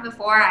talking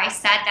before, I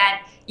said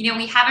that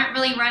we haven't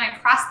really run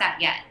across that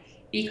yet,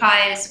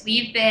 because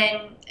we've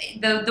been,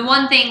 the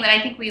one thing that I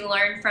think we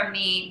learned from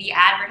the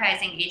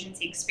advertising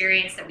agency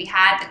experience that we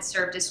had that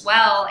served us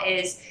well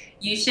is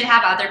you should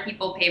have other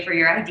people pay for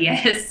your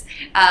ideas.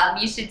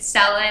 You should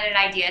sell in an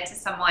idea to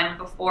someone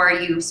before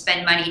you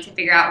spend money to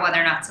figure out whether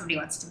or not somebody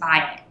wants to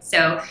buy it.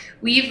 So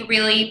we've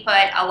really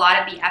put a lot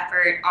of the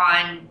effort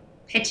on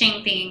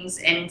pitching things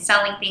and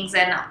selling things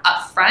in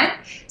up front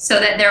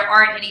so that there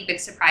aren't any big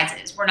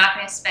surprises. We're not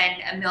going to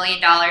spend $1 million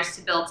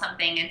to build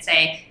something and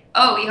say,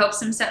 oh, we hope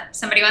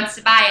somebody wants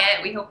to buy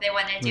it. We hope they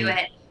want to do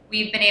it.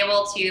 We've been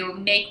able to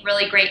make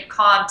really great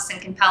comps and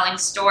compelling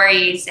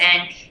stories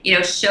and,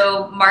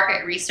 show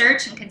market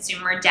research and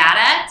consumer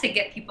data to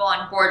get people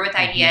on board with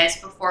ideas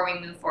before we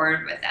move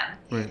forward with them.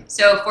 Right.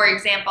 So, for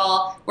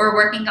example, we're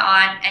working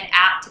on an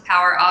app to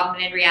power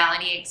augmented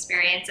reality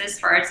experiences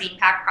for our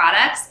ZinePak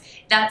products.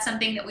 that's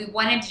something that we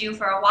wanted to do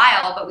for a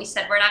while, but we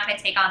said we're not going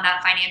to take on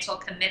that financial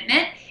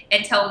commitment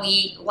until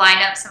we line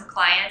up some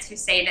clients who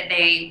say that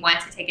they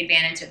want to take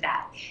advantage of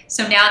that.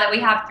 So now that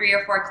we have 3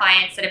 or 4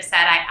 clients that have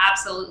said, I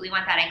absolutely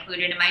want that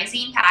included in my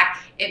ZinePak,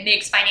 it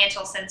makes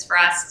financial sense for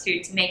us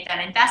to make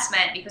that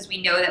investment because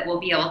we know that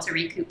we'll be able to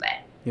recoup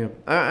it. Yeah,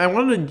 I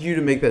wanted you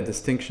to make that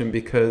distinction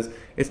because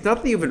it's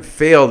not that you haven't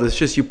failed, it's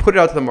just you put it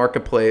out to the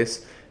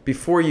marketplace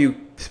before you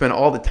spend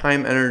all the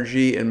time,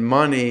 energy, and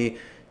money,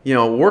 you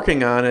know,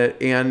 working on it,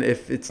 and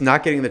if it's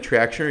not getting the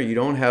traction or you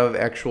don't have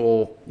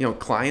actual, you know,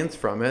 clients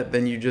from it,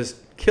 then you just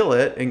kill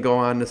it and go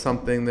on to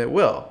something that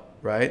will,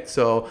 right?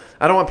 So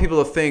I don't want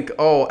people to think,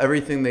 oh,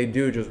 everything they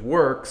do just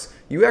works.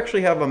 You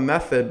actually have a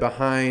method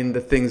behind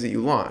the things that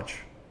you launch,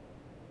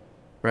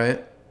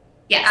 right?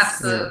 Yes,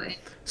 Absolutely.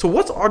 Yeah. So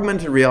what's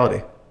augmented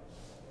reality?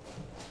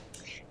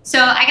 So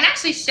I can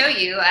actually show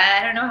you.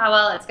 I don't know how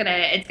well it's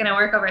gonna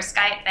work over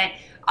Skype, but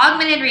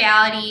augmented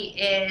reality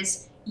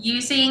is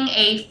using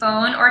a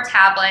phone or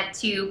tablet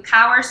to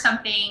power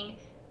something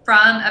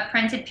from a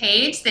printed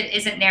page that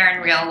isn't there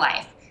in real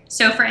life.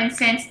 So for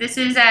instance, this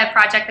is a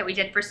project that we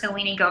did for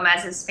Selena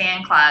Gomez's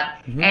fan club.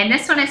 And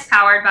this one is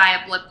powered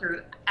by a blip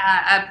through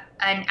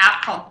an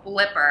app called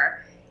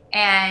Blipper.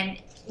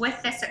 And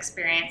with this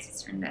experience,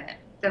 let's turn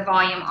the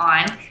volume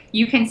on,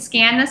 you can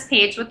scan this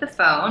page with the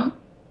phone,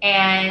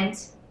 and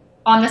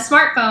on the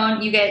smartphone,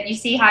 you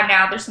see how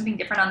now there's something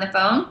different on the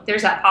phone.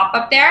 There's that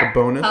pop-up there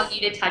telling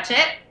you to touch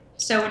it.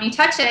 So when you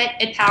touch it,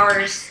 it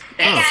powers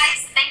this. Hey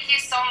guys, thank you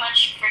so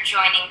much for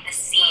joining the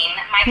scene.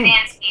 My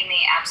fans gave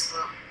the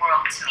absolute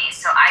world to me,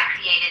 so I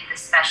created this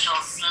special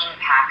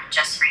ZinePak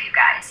just for you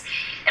guys.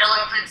 It'll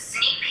include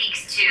sneak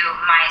peeks to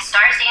my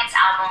Stars Dance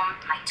album,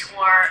 my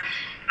tour,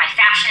 my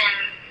fashion,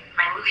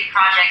 my movie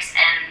projects,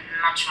 and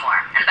much more.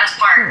 And the best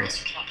part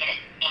is you can't get it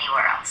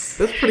anywhere else.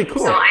 That's pretty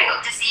cool. So I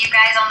hope to see you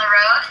guys on the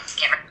road.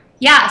 Get ready.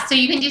 Yeah, so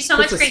you can do so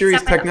much That's a great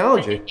serious stuff with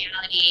technology. augmented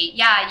reality.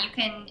 Yeah, you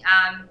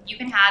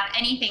can have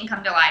anything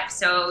come to life.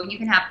 So you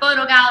can have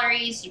photo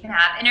galleries, you can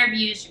have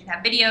interviews, you can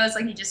have videos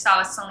like you just saw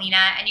with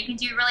Selena, and you can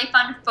do really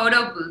fun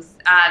photo booth,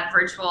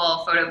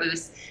 virtual photo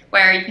booths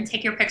where you can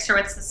take your picture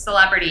with a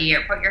celebrity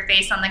or put your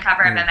face on the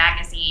cover of a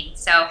magazine.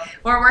 So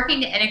we're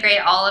working to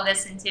integrate all of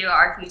this into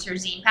our future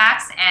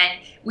ZinePaks, and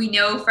we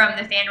know from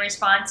the fan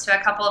response to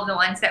a couple of the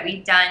ones that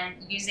we've done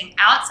using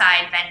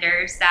outside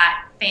vendors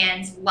that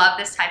fans love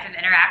this type of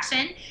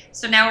interaction.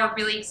 So now we're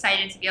really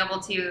excited to be able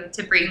to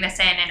bring this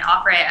in and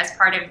offer it as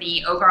part of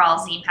the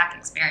overall ZinePak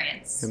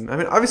experience. I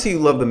mean, obviously you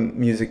love the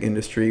music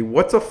industry.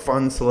 What's a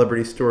fun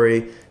celebrity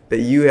story that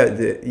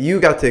you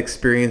got to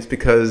experience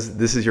because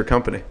this is your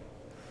company?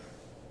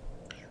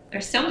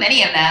 There's so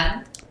many of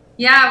them.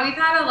 Yeah, we've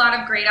had a lot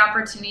of great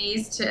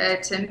opportunities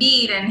to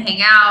meet and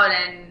hang out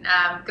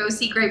and go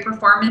see great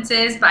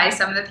performances by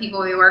some of the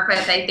people we work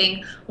with. I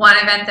think one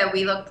event that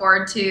we look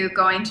forward to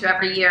going to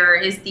every year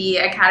is the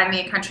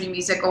Academy of Country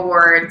Music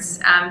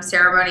Awards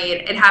ceremony.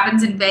 It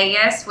happens in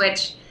Vegas,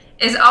 which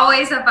is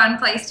always a fun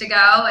place to go,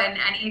 and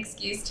any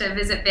excuse to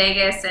visit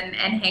Vegas and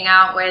hang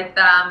out with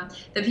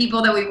the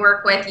people that we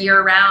work with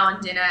year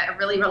round in a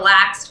really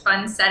relaxed,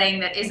 fun setting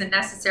that isn't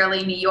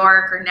necessarily New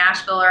York or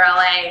Nashville or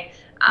LA.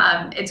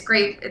 It's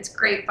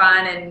great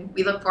fun, and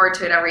we look forward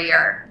to it every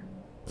year.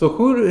 So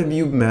who have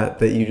you met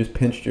that you just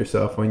pinched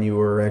yourself when you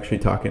were actually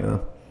talking to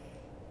them?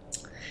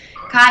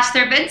 Gosh,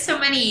 there have been so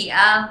many.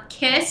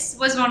 Kiss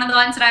was one of the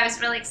ones that I was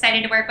really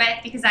excited to work with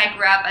because I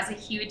grew up as a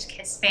huge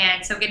Kiss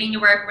fan. So getting to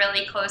work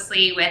really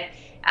closely with,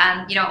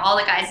 all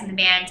the guys in the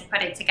band to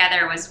put it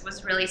together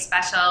was really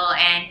special,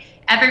 and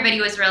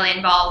everybody was really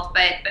involved.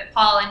 But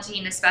Paul and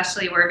Gene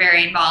especially were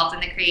very involved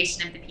in the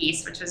creation of the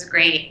piece, which was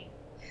great.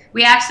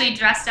 We actually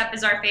dressed up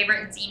as our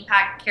favorite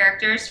ZinePak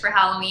characters for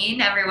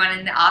Halloween, everyone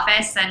in the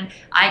office, and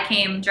I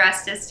came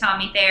dressed as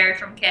Tommy Thayer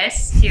from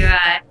Kiss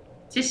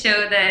to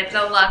show the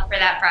love for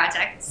that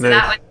project. So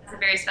that one has a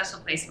very special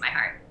place in my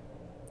heart.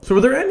 So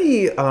were there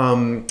any,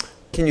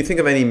 can you think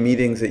of any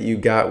meetings that you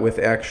got with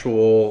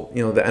actual,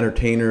 the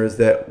entertainers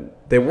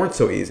that they weren't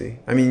so easy?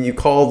 I mean, you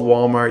called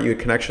Walmart, you had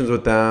connections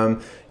with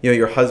them,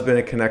 your husband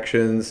had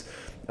connections.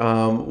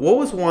 What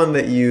was one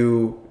that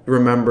you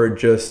remember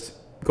just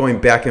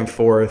going back and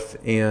forth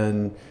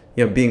and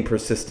being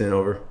persistent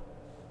over?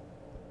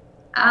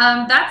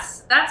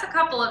 That's a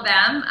couple of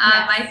them. Yes.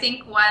 I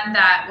think one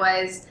that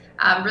was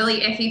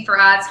really iffy for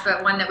us,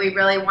 but one that we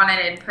really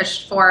wanted and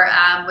pushed for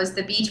was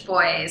the Beach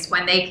Boys.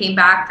 When they came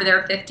back for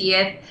their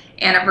 50th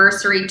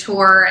anniversary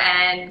tour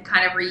and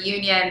kind of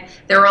reunion,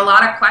 there were a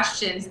lot of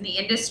questions in the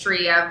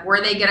industry of, were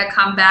they going to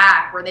come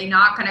back? Were they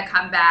not going to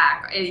come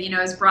back?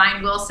 Is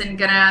Brian Wilson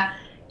going to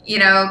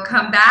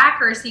come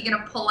back, or is he going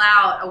to pull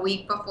out a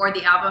week before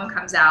the album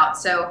comes out?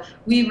 So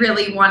we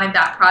really wanted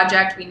that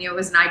project. We knew it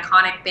was an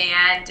iconic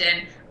band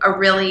and a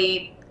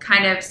really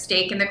kind of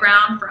stake in the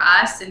ground for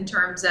us in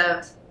terms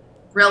of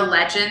real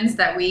legends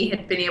that we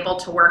had been able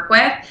to work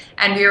with.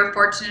 And we were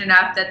fortunate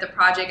enough that the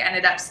project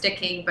ended up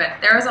sticking, but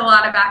there was a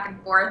lot of back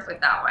and forth with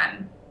that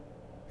one.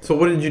 So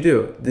what did you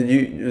do?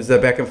 Was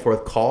that back and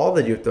forth call?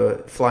 Did you have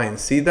to fly and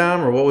see them,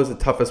 or what was the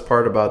toughest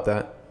part about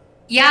that?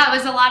 Yeah, it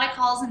was a lot of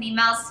calls and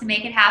emails to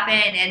make it happen.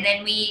 And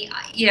then we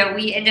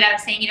ended up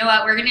saying, you know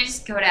what, we're going to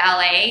just go to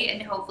LA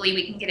and hopefully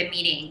we can get a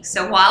meeting.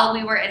 So while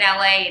we were in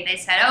LA, they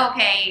said, oh,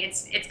 okay,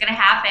 it's going to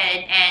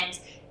happen. And,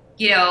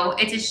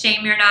 it's a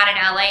shame you're not in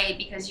LA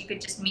because you could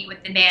just meet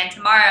with the band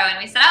tomorrow. And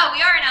we said, oh,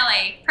 we are in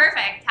LA.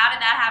 Perfect. How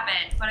did that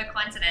happen? What a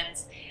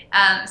coincidence.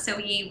 So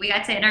we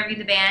got to interview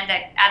the band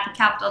at the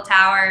Capitol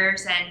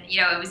Towers, and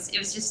it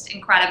was just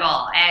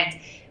incredible. And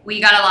we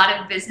got a lot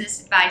of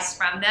business advice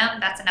from them.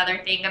 That's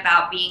another thing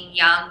about being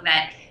young,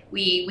 that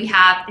we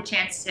have the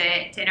chance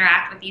to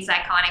interact with these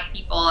iconic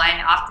people,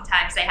 and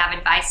oftentimes they have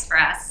advice for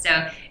us. So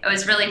it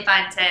was really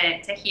fun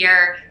to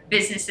hear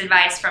business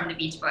advice from the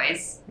Beach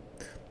Boys.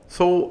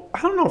 So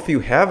I don't know if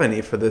you have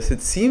any for this.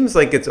 It seems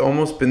like it's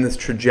almost been this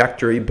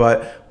trajectory,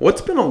 but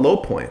what's been a low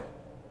point?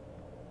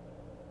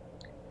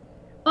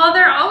 Well,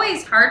 there are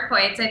always hard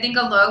points. I think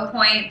a low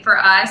point for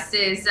us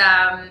is,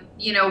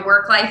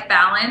 work-life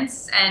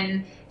balance.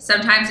 And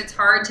sometimes it's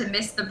hard to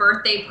miss the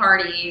birthday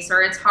parties,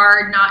 or it's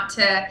hard not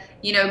to,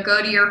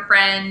 go to your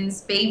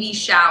friend's baby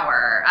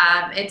shower.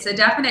 It's a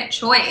definite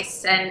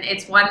choice, and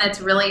it's one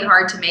that's really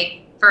hard to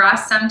make for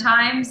us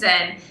sometimes.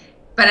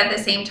 But at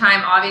the same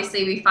time,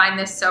 obviously, we find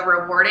this so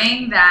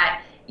rewarding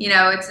that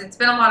it's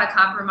been a lot of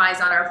compromise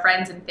on our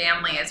friends and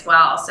family as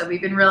well. So we've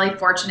been really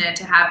fortunate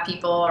to have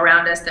people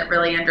around us that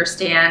really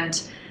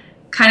understand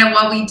kind of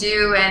what we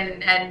do,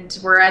 and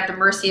we're at the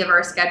mercy of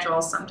our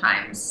schedules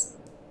sometimes.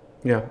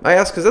 Yeah, I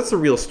ask because that's the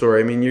real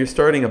story. I mean, you're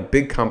starting a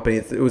big company.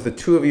 It was the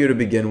two of you to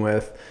begin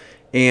with,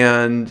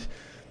 and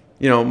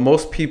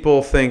most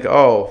people think,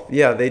 oh,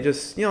 yeah, they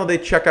just, they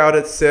check out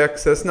at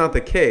 6. That's not the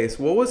case.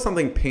 What was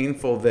something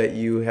painful that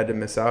you had to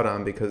miss out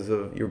on because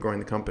of you growing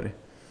the company?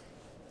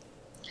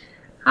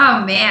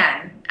 Oh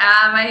man,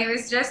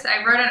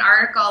 I wrote an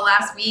article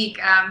last week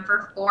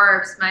for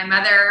Forbes. My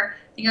mother,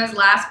 I think it was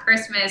last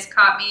Christmas,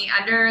 caught me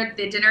under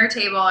the dinner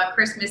table at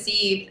Christmas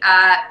Eve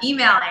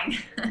emailing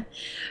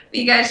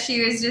because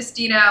she was just,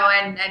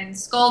 and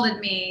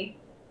scolded me.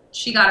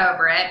 She got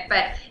over it,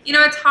 but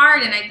it's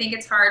hard, and I think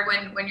it's hard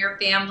when your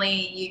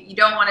family, you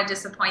don't want to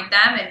disappoint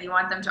them, and you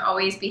want them to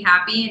always be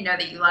happy and know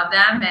that you love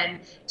them,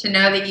 and to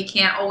know that you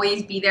can't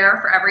always be there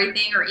for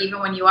everything, or even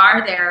when you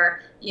are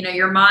there,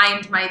 your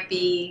mind might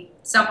be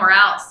somewhere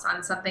else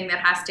on something that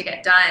has to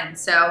get done.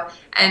 So,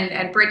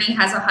 and Brittany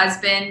has a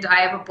husband, I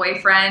have a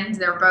boyfriend.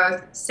 They're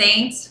both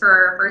saints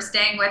for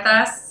staying with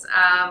us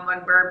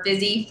when we're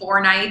busy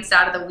 4 nights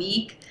out of the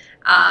week.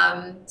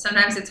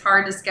 Sometimes it's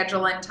hard to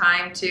schedule in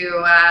time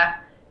to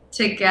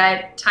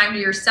get time to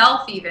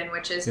yourself even,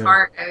 which is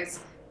hard. I was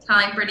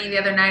telling Brittany the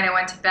other night I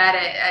went to bed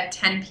at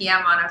 10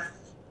 p.m. on a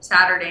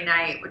Saturday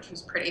night, which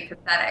was pretty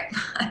pathetic.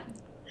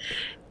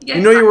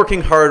 You're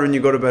working hard when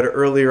you go to bed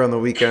earlier on the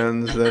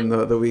weekends than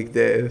the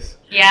weekdays.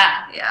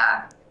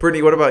 Yeah.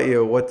 Brittany, what about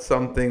you? What's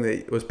something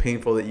that was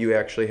painful that you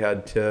actually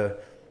had to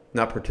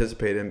not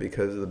participate in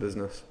because of the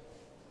business?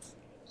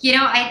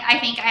 I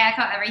think I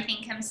echo everything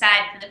Kim said.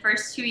 For the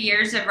first 2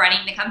 years of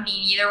running the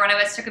company, neither one of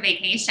us took a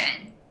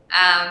vacation.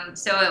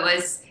 So it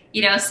was,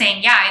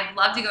 saying, yeah, I'd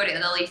love to go to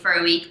Italy for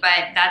a week,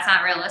 but that's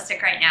not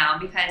realistic right now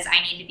because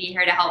I need to be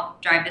here to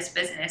help drive this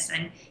business.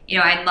 And,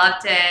 I'd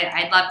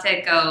love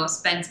to go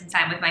spend some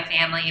time with my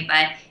family,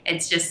 but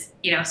it's just,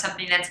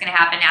 something that's going to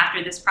happen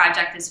after this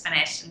project is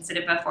finished instead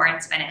of before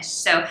it's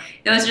finished. So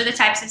those are the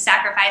types of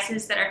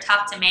sacrifices that are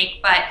tough to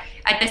make. But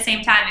at the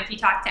same time, if you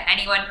talk to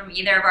anyone from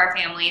either of our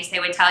families, they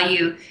would tell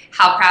you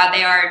how proud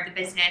they are of the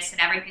business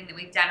and everything that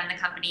we've done in the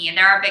company. And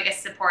they're our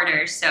biggest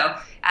supporters. So,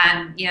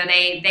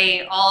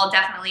 they all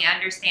definitely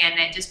understand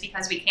that just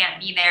because we can't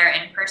be there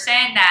in person,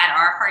 that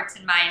our hearts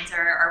and minds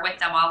are with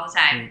them all the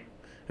time.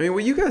 I mean,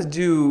 what you guys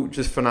do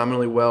just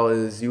phenomenally well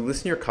is you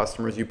listen to your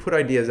customers, you put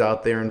ideas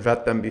out there and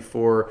vet them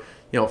before,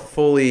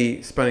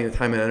 fully spending the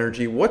time and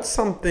energy. What's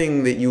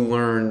something that you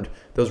learned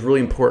that was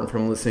really important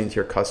from listening to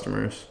your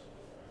customers?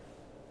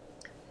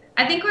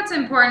 I think what's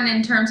important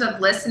in terms of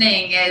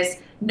listening is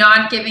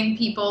not giving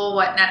people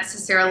what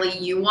necessarily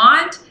you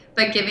want,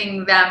 but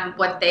giving them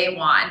what they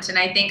want. And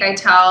I think I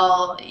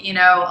tell,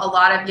 a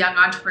lot of young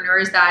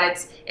entrepreneurs that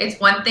it's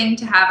one thing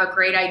to have a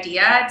great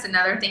idea. It's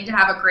another thing to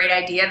have a great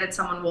idea that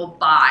someone will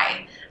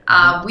buy.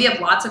 We have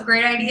lots of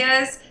great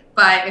ideas,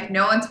 but if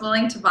no one's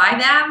willing to buy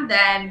them,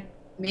 then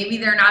maybe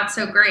they're not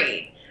so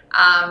great.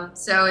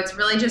 So it's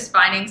really just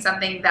finding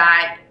something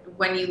that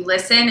when you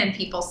listen and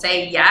people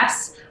say,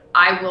 yes,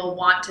 I will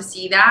want to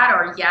see that,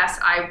 or yes,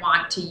 I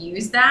want to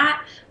use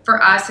that.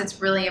 For us, it's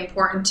really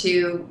important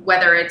to,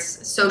 whether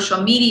it's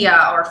social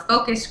media or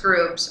focus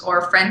groups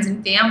or friends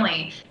and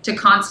family, to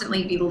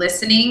constantly be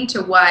listening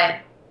to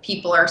what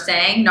people are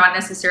saying, not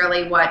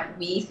necessarily what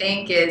we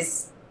think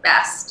is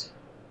best.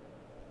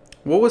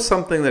 What was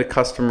something that a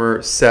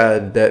customer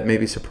said that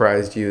maybe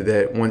surprised you,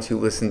 that once you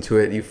listened to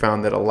it, you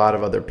found that a lot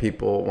of other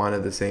people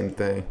wanted the same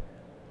thing?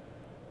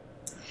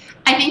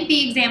 I think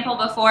the example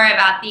before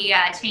about the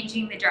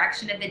changing the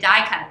direction of the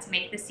die cut to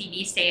make the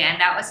CD stand,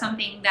 that was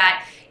something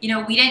that,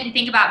 we didn't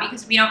think about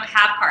because we don't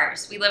have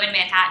cars. We live in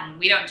Manhattan.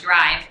 We don't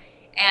drive.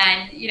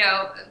 And, you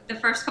know, the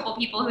first couple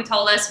people who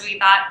told us, we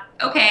thought,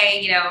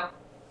 okay, you know,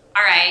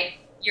 all right,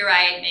 you're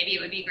right, maybe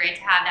it would be great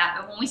to have that.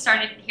 But when we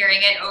started hearing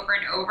it over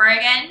and over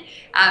again,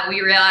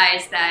 we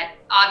realized that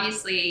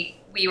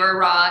obviously we were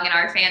wrong and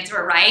our fans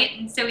were right.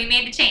 And so we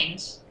made the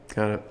change.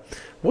 Got it.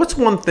 What's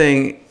one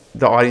thing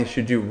the audience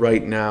should do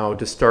right now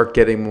to start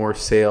getting more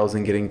sales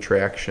and getting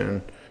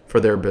traction for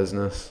their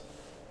business?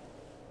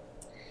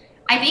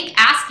 I think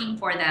asking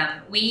for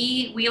them.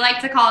 We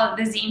like to call it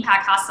the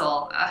ZinePak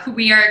hustle.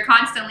 We are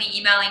constantly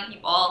emailing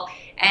people,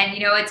 and you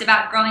know, it's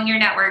about growing your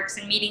networks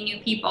and meeting new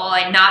people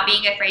and not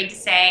being afraid to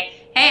say,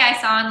 hey, I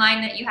saw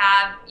online that you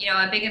have, you know,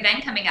 a big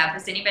event coming up.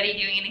 Is anybody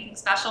doing anything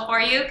special for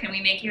you? Can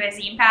we make you a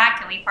ZinePak?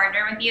 Can we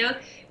partner with you?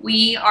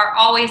 We are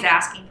always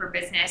asking for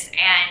business,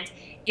 and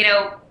you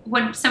know,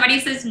 when somebody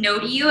says no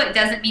to you, it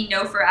doesn't mean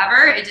no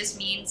forever. It just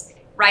means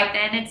right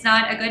then it's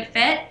not a good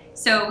fit.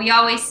 So we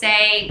always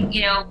say,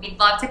 you know, we'd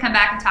love to come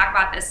back and talk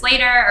about this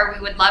later, or we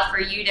would love for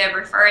you to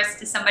refer us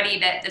to somebody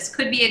that this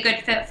could be a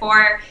good fit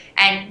for,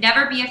 and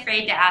never be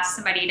afraid to ask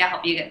somebody to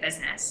help you get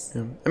business.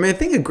 Yeah. I mean, I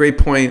think a great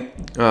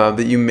point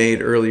that you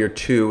made earlier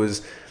too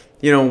is,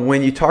 you know,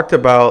 when you talked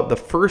about the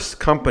first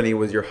company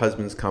was your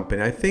husband's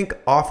company, I think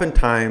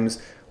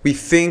oftentimes we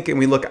think and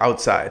we look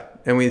outside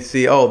and we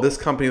see, oh, this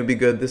company would be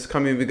good, this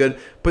company would be good.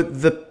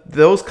 But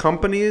those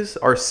companies,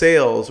 our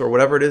sales or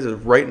whatever it is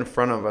right in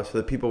front of us for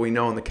the people we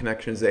know and the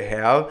connections they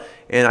have.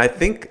 And I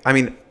think, I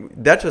mean,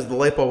 that just the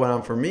light bulb went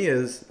on for me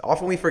is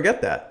often we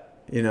forget that,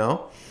 you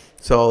know?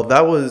 So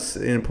that was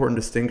an important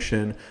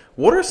distinction.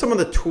 What are some of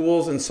the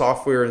tools and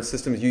software and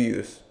systems you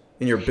use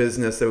in your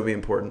business that would be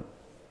important?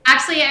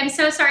 Actually, I'm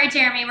so sorry,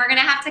 Jeremy. We're gonna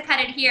have to cut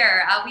it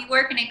here. We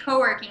work in a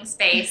co-working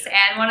space,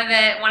 and one of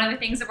the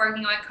things of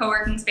working on a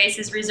co-working space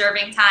is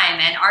reserving time,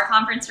 and our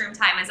conference room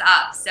time is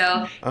up.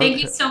 So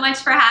thank you so much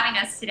for having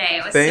us today.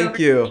 It was Thank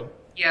you.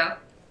 Thank you.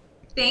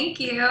 Thank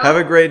you. Have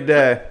a great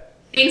day.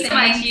 Thanks so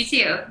much. You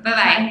too.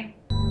 Bye-bye.